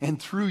life and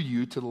through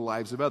you to the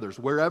lives of others.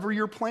 Wherever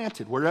you're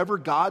planted, wherever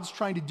God's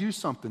trying to do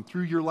something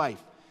through your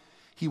life,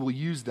 He will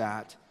use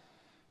that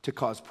to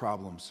cause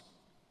problems.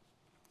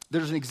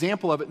 There's an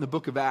example of it in the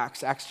book of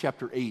Acts, Acts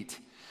chapter 8,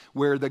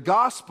 where the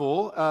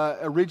gospel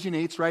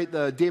originates, right?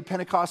 The day of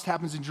Pentecost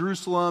happens in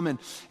Jerusalem,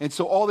 and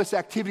so all this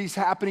activity is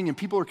happening, and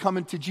people are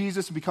coming to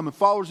Jesus and becoming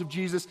followers of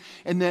Jesus,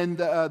 and then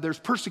there's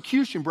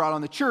persecution brought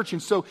on the church,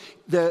 and so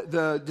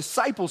the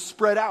disciples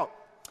spread out,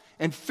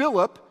 and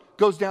Philip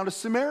goes down to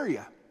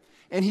Samaria,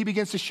 and he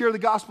begins to share the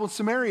gospel in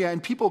Samaria,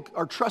 and people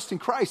are trusting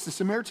Christ. The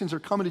Samaritans are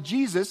coming to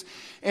Jesus,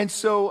 and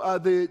so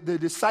the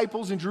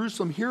disciples in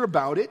Jerusalem hear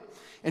about it,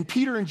 and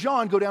Peter and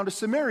John go down to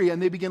Samaria, and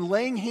they begin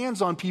laying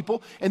hands on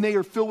people, and they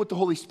are filled with the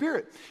Holy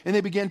Spirit. And they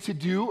begin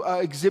to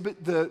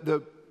exhibit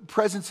the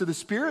presence of the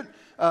Spirit.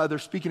 They're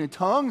speaking in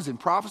tongues and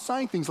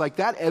prophesying, things like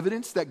that,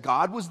 evidence that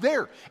God was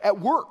there at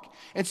work.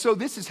 And so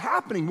this is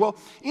happening. Well,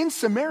 in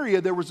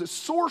Samaria, there was a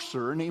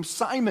sorcerer named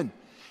Simon.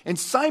 And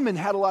Simon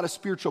had a lot of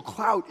spiritual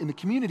clout in the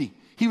community.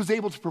 He was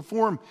able to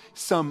perform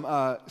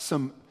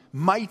some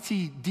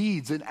mighty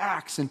deeds and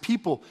acts, and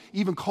people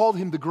even called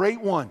him the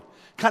Great One.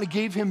 Kind of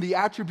gave him the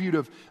attribute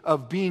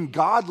of being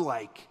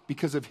godlike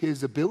because of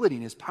his ability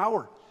and his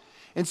power.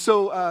 And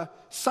so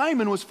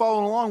Simon was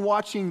following along,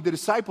 watching the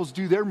disciples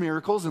do their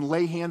miracles and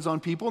lay hands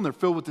on people, and they're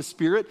filled with the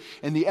Spirit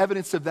and the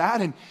evidence of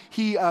that. And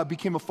he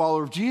became a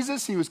follower of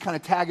Jesus. He was kind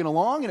of tagging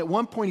along, and at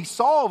one point he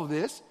saw all of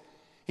this.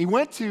 He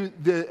went to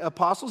the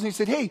apostles and he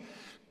said, hey,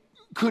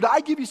 could I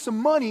give you some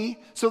money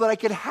so that I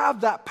could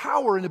have that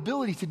power and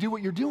ability to do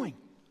what you're doing?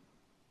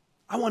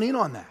 I want in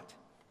on that.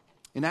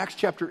 In Acts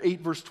chapter 8,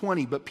 verse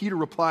 20, but Peter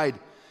replied,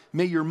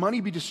 May your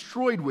money be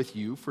destroyed with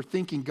you for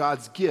thinking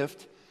God's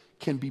gift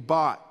can be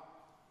bought.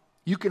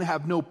 You can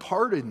have no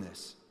part in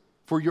this,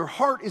 for your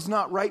heart is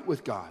not right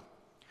with God.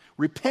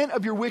 Repent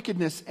of your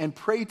wickedness and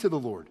pray to the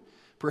Lord.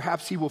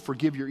 Perhaps he will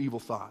forgive your evil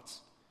thoughts.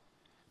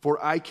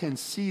 For I can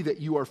see that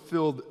you are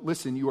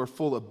you are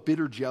full of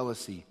bitter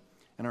jealousy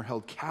and are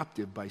held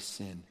captive by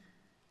sin.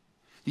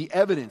 The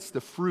evidence,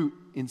 the fruit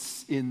in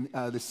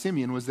the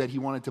Simeon was that he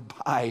wanted to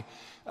buy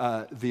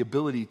the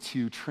ability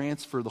to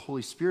transfer the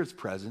Holy Spirit's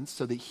presence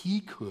so that he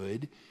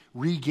could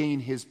regain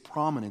his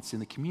prominence in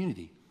the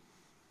community.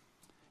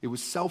 It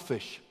was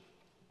selfish.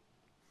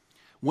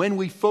 When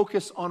we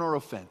focus on our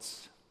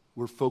offense,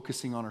 we're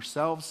focusing on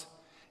ourselves,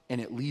 and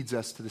it leads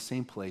us to the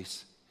same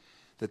place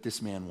that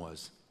this man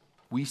was.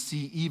 We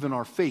see even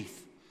our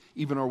faith,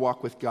 even our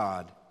walk with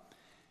God.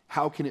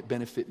 How can it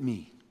benefit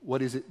me?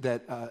 What is it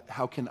that,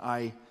 how can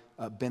I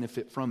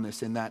benefit from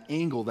this? And that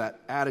angle, that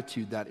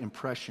attitude, that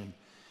impression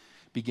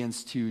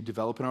begins to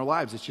develop in our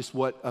lives. It's just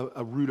what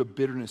a root of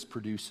bitterness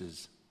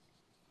produces.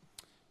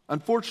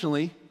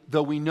 Unfortunately,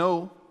 though we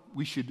know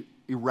we should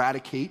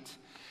eradicate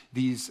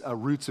these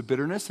roots of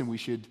bitterness and we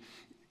should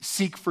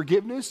seek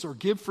forgiveness or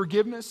give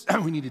forgiveness,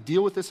 we need to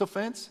deal with this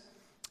offense.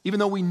 Even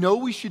though we know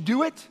we should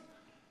do it,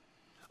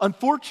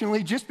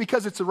 unfortunately, just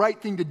because it's the right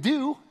thing to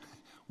do,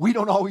 we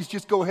don't always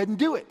just go ahead and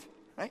do it,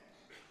 right?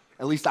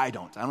 At least I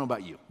don't. I don't know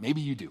about you.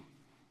 Maybe you do.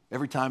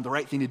 Every time the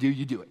right thing to do,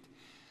 you do it.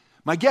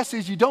 My guess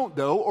is you don't,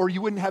 though, or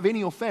you wouldn't have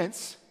any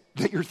offense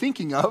that you're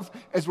thinking of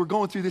as we're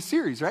going through this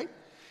series, right?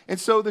 And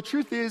so the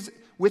truth is,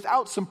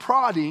 without some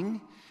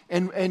prodding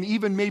and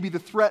even maybe the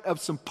threat of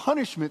some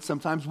punishment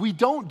sometimes, we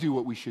don't do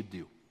what we should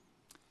do.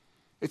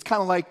 It's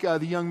kind of like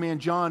the young man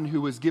John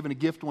who was given a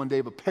gift one day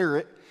of a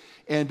parrot,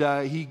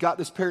 and he got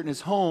this parrot in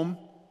his home,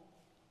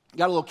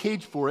 got a little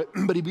cage for it,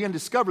 but he began to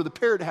discover the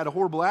parrot had a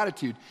horrible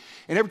attitude.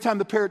 And every time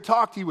the parrot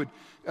talked, he would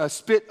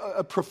spit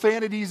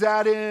profanities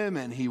at him,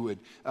 and he would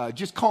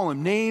just call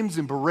him names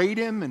and berate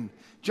him. And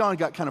John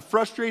got kind of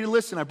frustrated.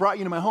 Listen, I brought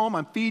you into my home.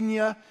 I'm feeding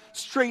you.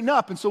 Straighten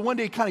up. And so one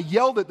day he kind of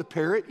yelled at the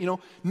parrot,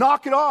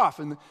 knock it off.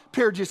 And the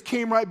parrot just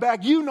came right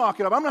back. You knock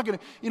it off. I'm not going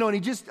to, and he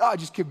just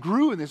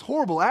grew in this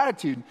horrible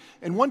attitude.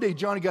 And one day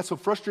Johnny got so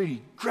frustrated,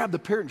 he grabbed the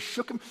parrot and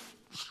shook him.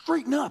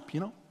 Straighten up,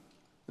 The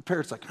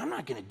parrot's like, I'm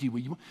not going to do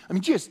what you want. I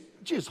mean, just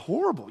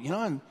horrible,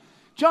 And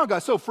John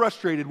got so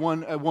frustrated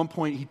at one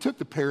point, he took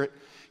the parrot,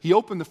 he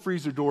opened the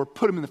freezer door,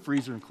 put him in the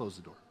freezer, and closed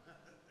the door.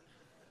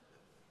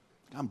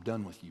 I'm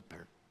done with you,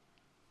 parrot.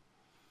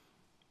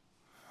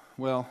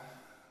 Well,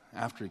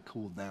 after he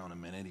cooled down a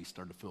minute, he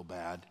started to feel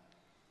bad.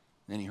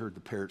 Then he heard the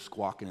parrot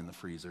squawking in the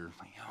freezer.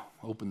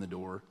 Opened the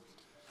door.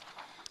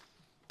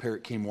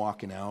 Parrot came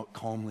walking out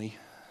calmly,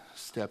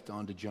 stepped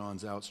onto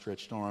John's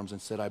outstretched arms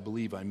and said, I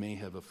believe I may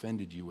have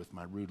offended you with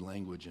my rude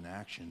language and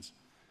actions.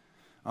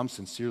 I'm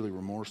sincerely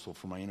remorseful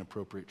for my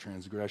inappropriate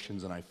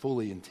transgressions, and I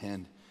fully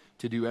intend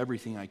to do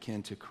everything I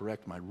can to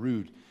correct my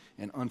rude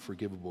and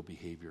unforgivable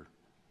behavior.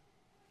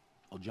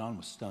 Well, John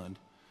was stunned,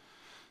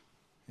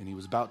 and he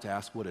was about to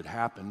ask what had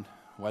happened,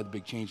 why the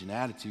big change in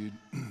attitude.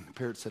 The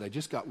parrot said, I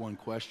just got one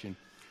question.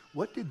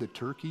 What did the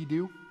turkey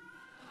do?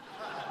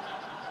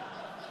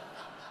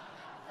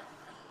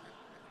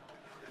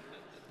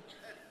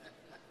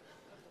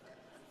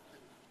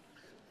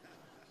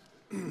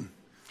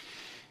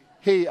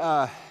 Hey,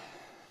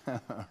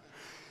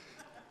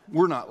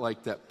 we're not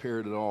like that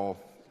parrot at all.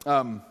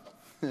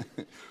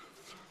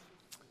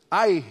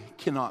 I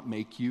cannot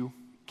make you,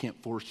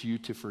 can't force you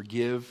to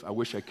forgive. I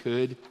wish I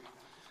could.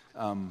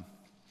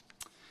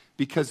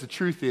 Because the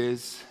truth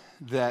is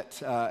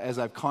that as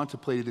I've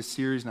contemplated this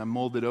series and I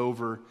mulled it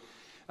over,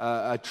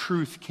 a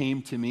truth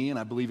came to me, and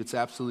I believe it's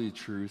absolutely the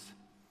truth,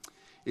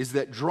 is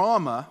that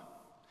drama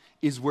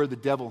is where the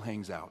devil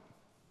hangs out.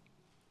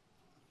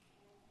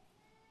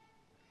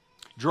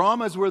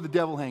 Drama is where the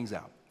devil hangs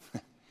out.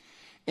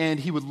 And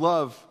he would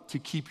love to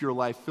keep your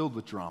life filled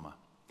with drama.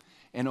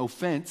 And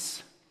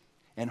offense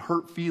and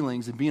hurt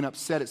feelings and being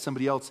upset at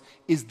somebody else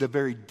is the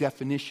very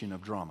definition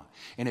of drama.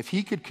 And if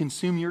he could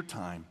consume your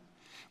time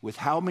with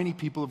how many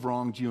people have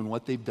wronged you and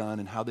what they've done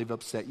and how they've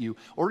upset you,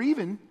 or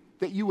even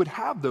that you would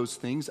have those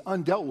things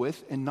undealt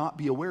with and not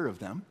be aware of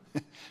them,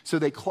 so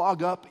they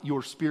clog up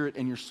your spirit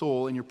and your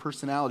soul and your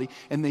personality,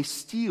 and they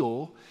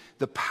steal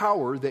the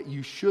power that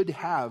you should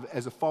have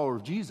as a follower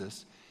of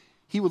Jesus,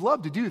 he would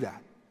love to do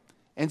that.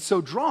 And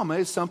so drama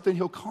is something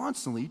he'll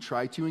constantly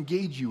try to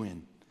engage you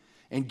in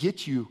and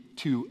get you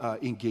to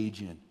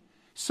engage in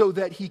so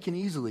that he can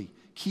easily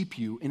keep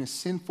you in a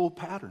sinful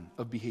pattern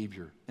of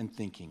behavior and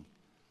thinking.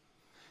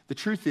 The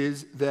truth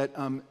is that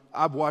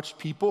I've watched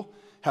people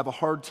have a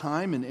hard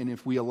time, and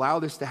if we allow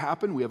this to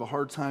happen, we have a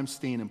hard time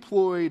staying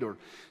employed or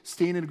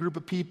staying in a group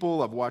of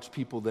people. I've watched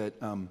people that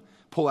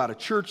pull out of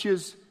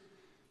churches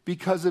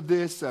because of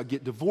this,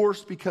 get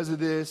divorced because of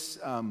this,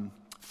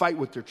 fight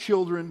with their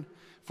children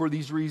for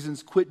these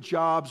reasons, quit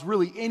jobs,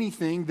 really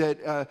anything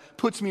that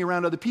puts me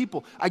around other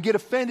people. I get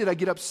offended, I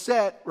get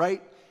upset,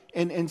 right?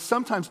 and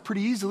sometimes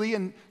pretty easily,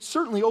 and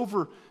certainly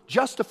over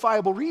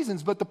justifiable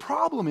reasons. But the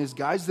problem is,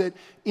 guys, that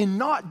in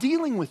not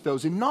dealing with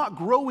those, in not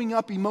growing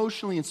up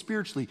emotionally and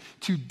spiritually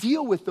to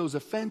deal with those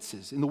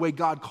offenses in the way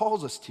God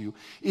calls us to,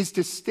 is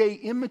to stay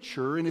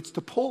immature, and it's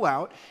to pull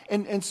out.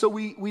 And so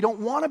we don't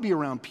want to be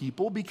around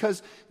people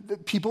because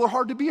people are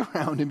hard to be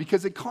around, and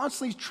because it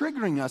constantly is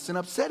triggering us and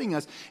upsetting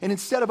us. And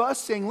instead of us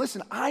saying,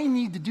 listen, I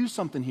need to do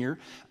something here,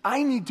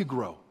 I need to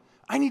grow.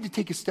 I need to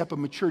take a step of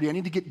maturity. I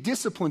need to get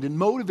disciplined and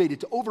motivated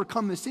to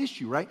overcome this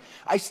issue, right?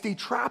 I stay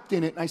trapped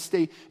in it and I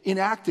stay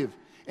inactive,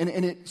 and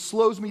it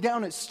slows me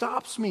down. It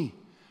stops me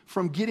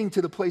from getting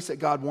to the place that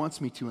God wants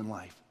me to in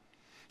life.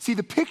 See,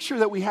 the picture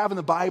that we have in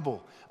the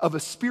Bible of a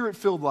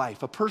Spirit-filled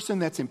life, a person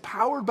that's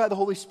empowered by the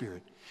Holy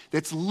Spirit,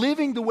 that's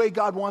living the way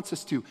God wants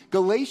us to.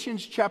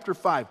 Galatians chapter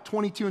 5,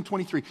 22 and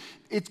 23.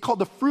 It's called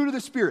the fruit of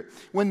the Spirit.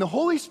 When the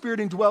Holy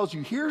Spirit indwells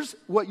you, here's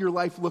what your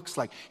life looks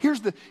like. Here's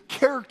the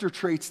character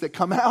traits that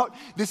come out.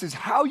 This is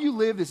how you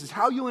live. This is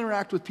how you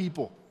interact with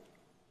people.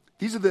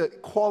 These are the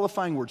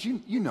qualifying words.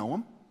 You know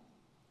them.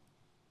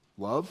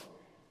 Love,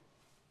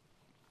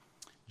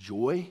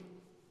 joy,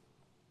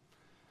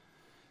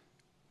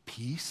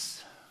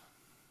 peace,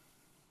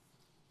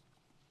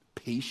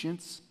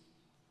 patience,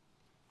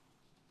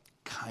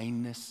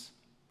 kindness,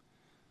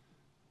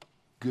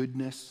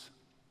 goodness,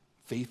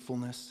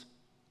 faithfulness.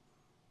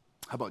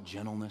 How about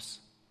gentleness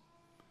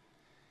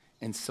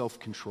and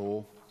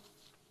self-control?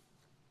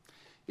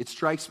 It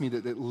strikes me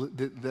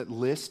that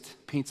list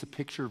paints a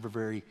picture of a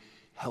very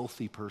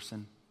healthy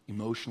person,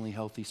 emotionally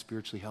healthy,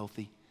 spiritually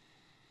healthy.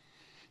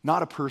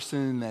 Not a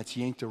person that's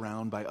yanked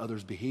around by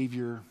others'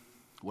 behavior,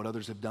 what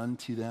others have done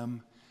to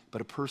them,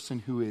 but a person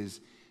who is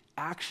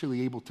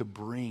actually able to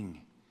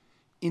bring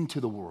into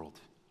the world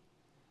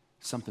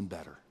something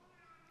better.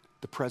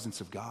 The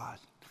presence of God,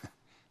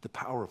 the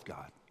power of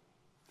God.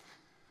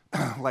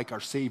 Like our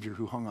Savior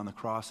who hung on the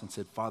cross and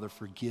said, Father,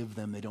 forgive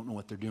them. They don't know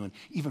what they're doing.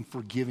 Even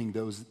forgiving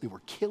those that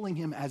were killing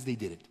him as they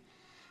did it.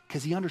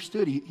 Because he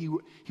understood. He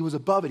was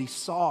above it. He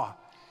saw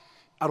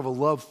out of a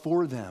love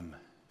for them,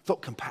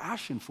 felt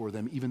compassion for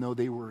them, even though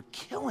they were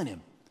killing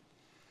him.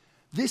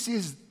 This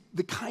is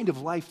the kind of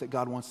life that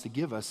God wants to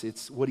give us.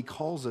 It's what he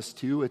calls us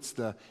to. It's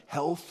the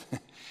health.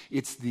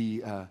 It's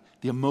the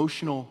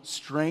emotional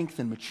strength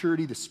and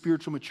maturity, the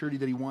spiritual maturity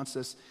that he wants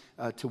us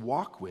to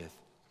walk with.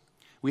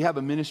 We have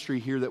a ministry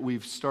here that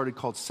we've started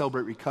called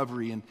Celebrate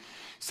Recovery. And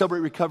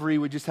Celebrate Recovery,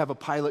 we just have a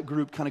pilot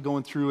group kind of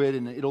going through it,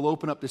 and it'll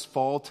open up this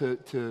fall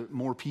to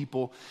more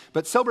people.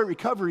 But Celebrate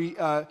Recovery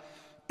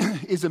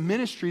is a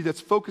ministry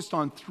that's focused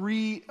on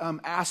three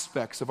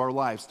aspects of our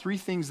lives, three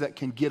things that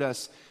can get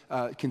us,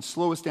 can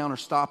slow us down or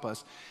stop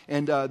us.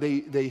 And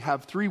they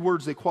have three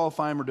words they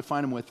qualify them or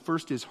define them with.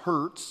 First is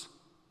hurts,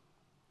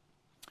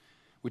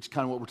 which is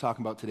kind of what we're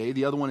talking about today.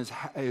 The other one is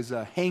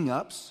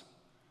hang-ups,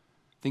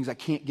 things I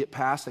can't get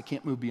past, I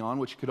can't move beyond,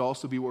 which could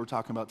also be what we're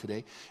talking about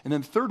today. And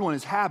then the third one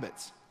is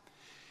habits.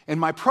 And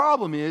my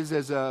problem is,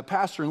 as a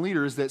pastor and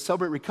leader, is that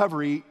Celebrate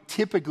Recovery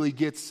typically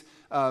gets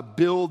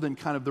billed and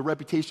kind of the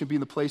reputation of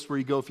being the place where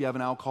you go if you have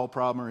an alcohol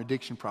problem or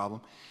addiction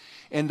problem.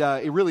 And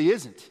it really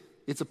isn't.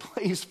 It's a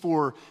place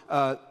for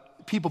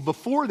people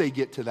before they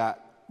get to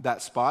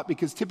that spot,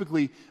 because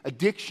typically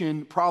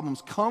addiction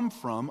problems come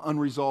from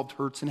unresolved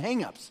hurts and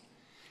hang-ups.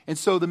 And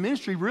so the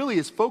ministry really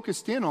is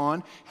focused in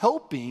on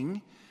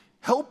helping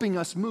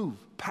us move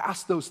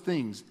past those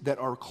things that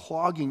are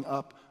clogging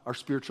up our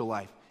spiritual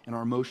life and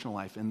our emotional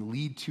life and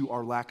lead to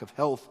our lack of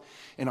health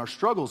and our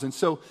struggles. And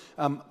so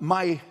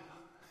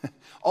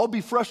I'll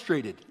be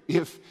frustrated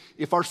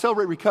if our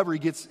Celebrate Recovery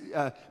gets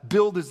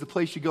billed as the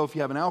place you go if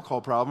you have an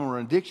alcohol problem or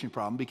an addiction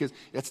problem, because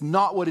that's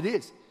not what it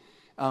is.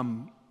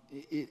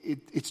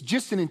 It's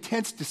just an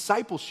intense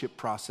discipleship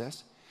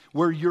process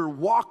where you're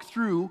walked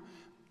through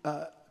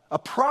a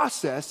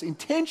process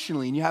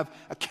intentionally, and you have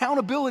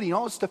accountability and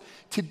all this stuff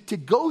to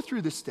go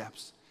through the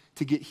steps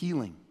to get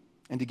healing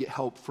and to get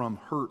help from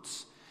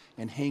hurts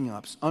and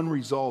hang-ups,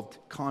 unresolved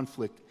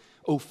conflict,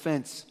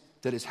 offense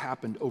that has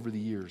happened over the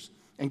years.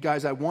 And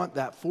guys, I want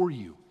that for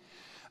you.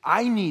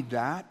 I need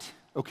that,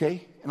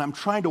 okay? And I'm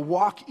trying to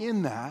walk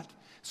in that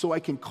so I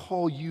can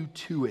call you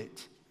to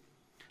it,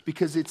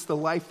 because it's the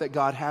life that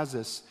God has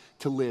us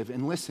to live.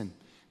 And listen,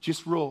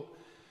 just real,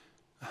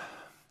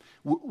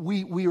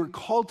 we are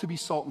called to be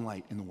salt and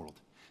light in the world,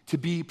 to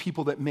be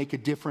people that make a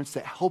difference,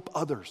 that help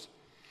others.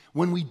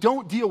 When we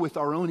don't deal with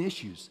our own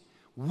issues,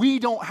 we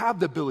don't have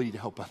the ability to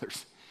help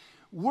others.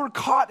 We're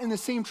caught in the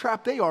same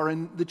trap they are,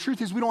 and the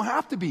truth is we don't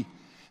have to be.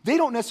 They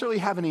don't necessarily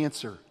have an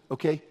answer,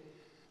 okay?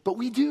 But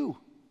we do.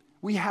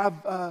 We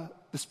have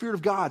the Spirit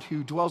of God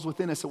who dwells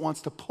within us that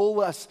wants to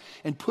pull us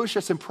and push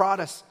us and prod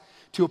us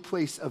to a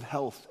place of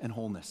health and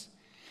wholeness.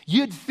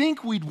 You'd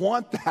think we'd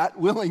want that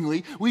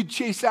willingly. We'd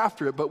chase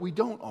after it, but we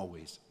don't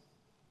always.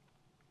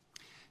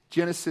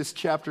 Genesis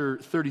chapter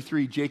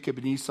 33, Jacob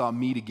and Esau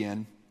meet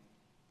again.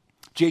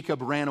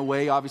 Jacob ran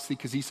away, obviously,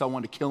 because Esau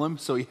wanted to kill him,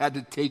 so he had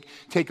to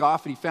take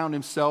off, and he found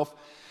himself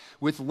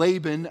with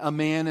Laban, a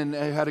man, and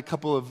had a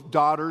couple of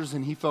daughters,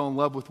 and he fell in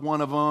love with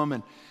one of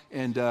them.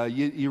 And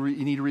you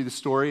need to read the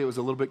story. It was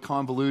a little bit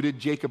convoluted.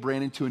 Jacob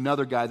ran into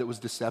another guy that was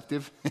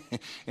deceptive,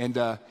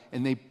 and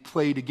they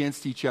played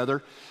against each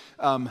other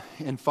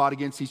and fought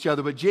against each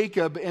other. But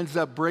Jacob ends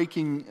up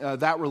breaking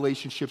that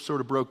relationship,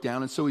 sort of broke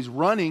down. And so he's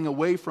running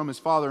away from his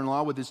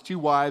father-in-law with his 2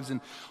 wives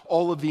and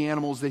all of the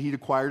animals that he'd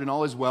acquired and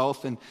all his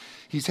wealth. And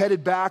he's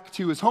headed back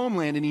to his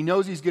homeland, and he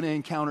knows he's going to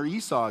encounter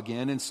Esau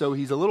again. And so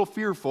he's a little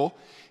fearful.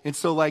 And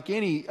so like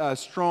any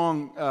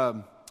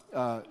strong,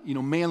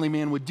 manly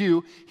man would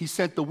do, he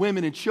sent the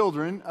women and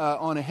children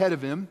on ahead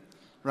of him,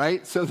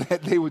 right? So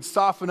that they would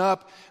soften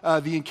up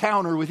the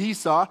encounter with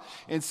Esau.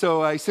 And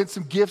so he sent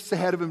some gifts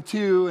ahead of him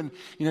too. And,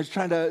 he's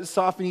trying to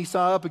soften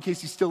Esau up in case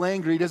he's still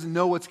angry. He doesn't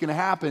know what's going to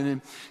happen.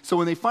 And so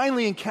when they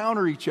finally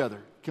encounter each other,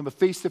 come a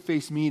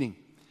face-to-face meeting.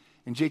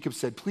 And Jacob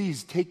said,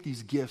 please take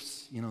these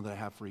gifts, that I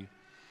have for you.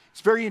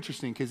 It's very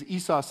interesting because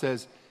Esau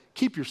says,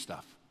 keep your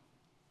stuff.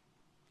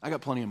 I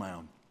got plenty of my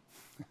own.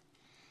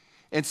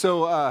 And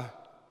so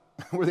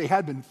where they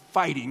had been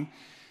fighting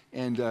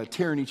and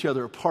tearing each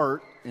other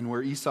apart, and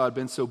where Esau had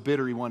been so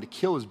bitter he wanted to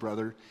kill his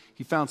brother,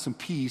 he found some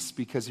peace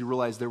because he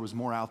realized there was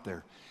more out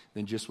there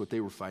than just what they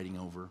were fighting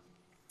over.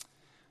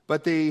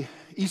 But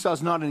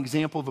Esau's not an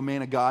example of a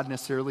man of God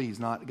necessarily. He's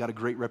not got a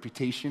great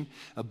reputation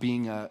of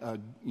being a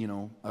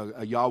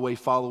Yahweh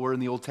follower in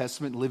the Old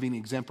Testament, living an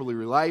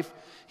exemplary life.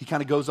 He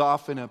kind of goes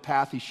off in a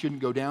path he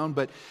shouldn't go down,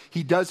 but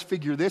he does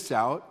figure this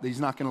out, that he's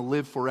not going to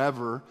live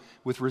forever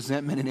with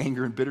resentment and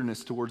anger and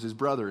bitterness towards his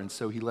brother, and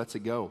so he lets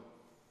it go.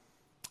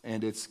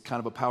 And it's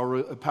kind of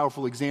a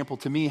powerful example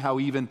to me how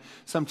even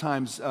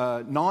sometimes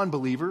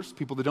non-believers,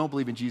 people that don't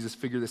believe in Jesus,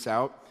 figure this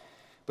out.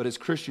 But as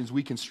Christians,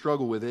 we can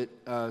struggle with it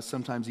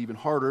sometimes even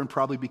harder, and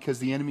probably because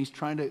the enemy's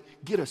trying to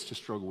get us to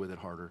struggle with it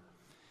harder.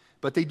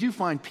 But they do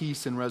find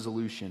peace and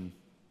resolution.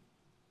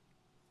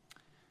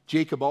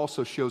 Jacob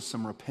also shows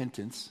some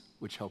repentance,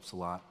 which helps a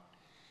lot.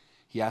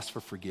 He asks for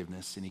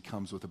forgiveness, and he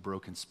comes with a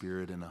broken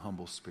spirit and a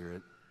humble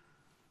spirit.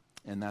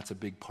 And that's a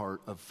big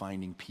part of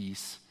finding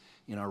peace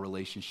in our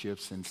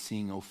relationships and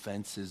seeing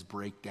offenses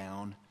break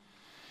down.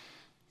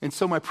 And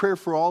so my prayer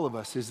for all of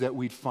us is that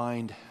we'd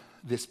find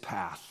this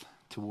path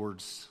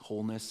towards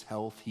wholeness,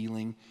 health,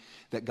 healing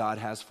that God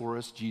has for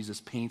us.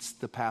 Jesus paints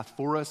the path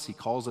for us. He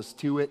calls us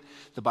to it.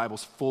 The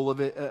Bible's full of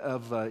it,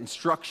 of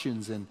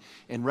instructions and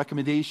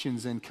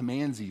recommendations and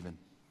commands even.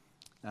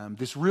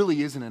 This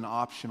really isn't an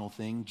optional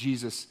thing.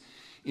 Jesus,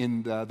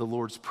 in the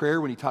Lord's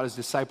Prayer, when he taught his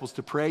disciples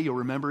to pray, you'll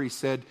remember he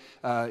said,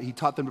 he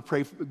taught them to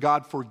pray,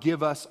 God,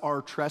 forgive us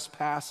our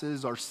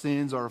trespasses, our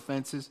sins, our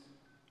offenses.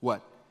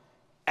 What?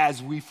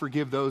 As we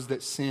forgive those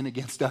that sin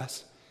against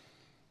us.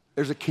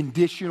 There's a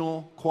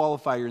conditional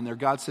qualifier in there.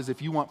 God says if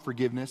you want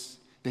forgiveness,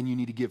 then you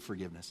need to give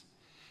forgiveness.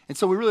 And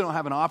so we really don't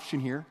have an option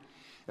here.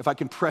 If I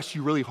can press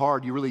you really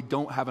hard, you really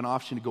don't have an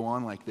option to go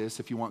on like this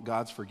if you want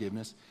God's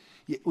forgiveness.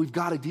 We've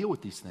got to deal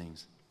with these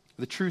things.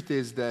 The truth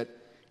is that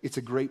it's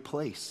a great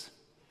place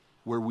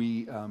where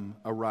we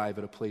arrive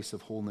at a place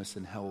of wholeness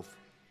and health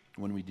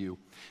when we do.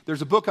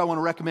 There's a book I want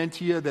to recommend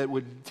to you that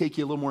would take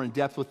you a little more in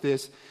depth with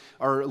this.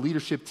 Our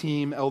leadership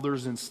team,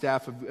 elders and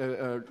staff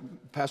of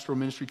pastoral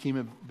ministry team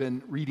have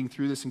been reading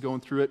through this and going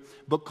through it.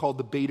 A book called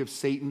The Bait of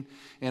Satan,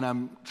 and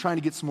I'm trying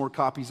to get some more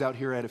copies out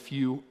here. I had a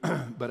few,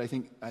 but I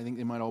think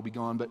they might all be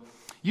gone. But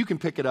you can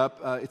pick it up;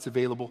 it's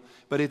available.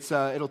 But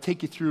it'll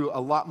take you through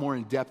a lot more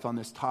in depth on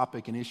this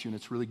topic and issue, and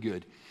it's really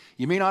good.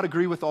 You may not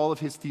agree with all of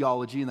his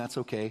theology, and that's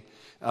okay.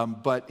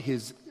 But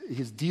his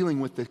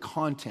dealing with the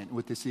content,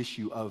 with this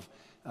issue of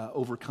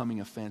overcoming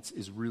offense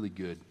is really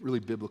good, really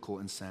biblical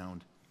and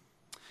sound.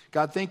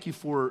 God, thank you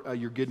for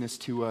your goodness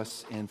to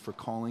us and for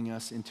calling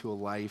us into a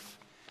life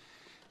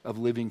of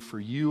living for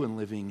you and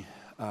living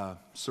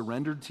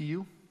surrendered to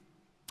you.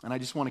 And I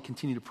just want to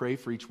continue to pray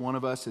for each one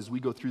of us as we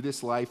go through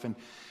this life. And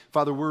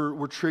Father,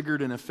 we're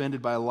triggered and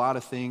offended by a lot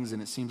of things,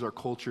 and it seems our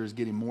culture is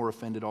getting more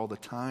offended all the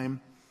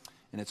time.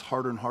 And it's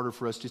harder and harder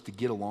for us just to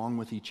get along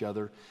with each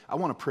other. I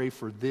want to pray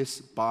for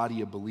this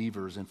body of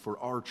believers and for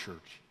our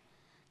church.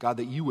 God,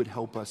 that you would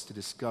help us to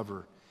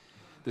discover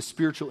the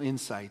spiritual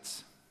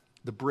insights,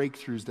 the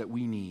breakthroughs that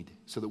we need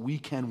so that we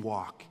can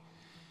walk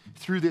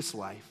through this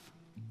life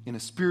in a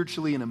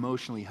spiritually and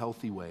emotionally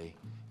healthy way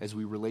as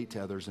we relate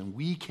to others. And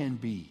we can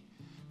be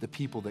the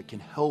people that can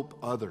help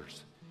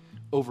others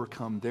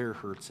overcome their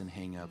hurts and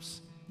hang-ups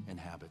and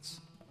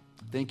habits.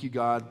 Thank you,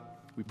 God.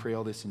 We pray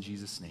all this in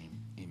Jesus' name.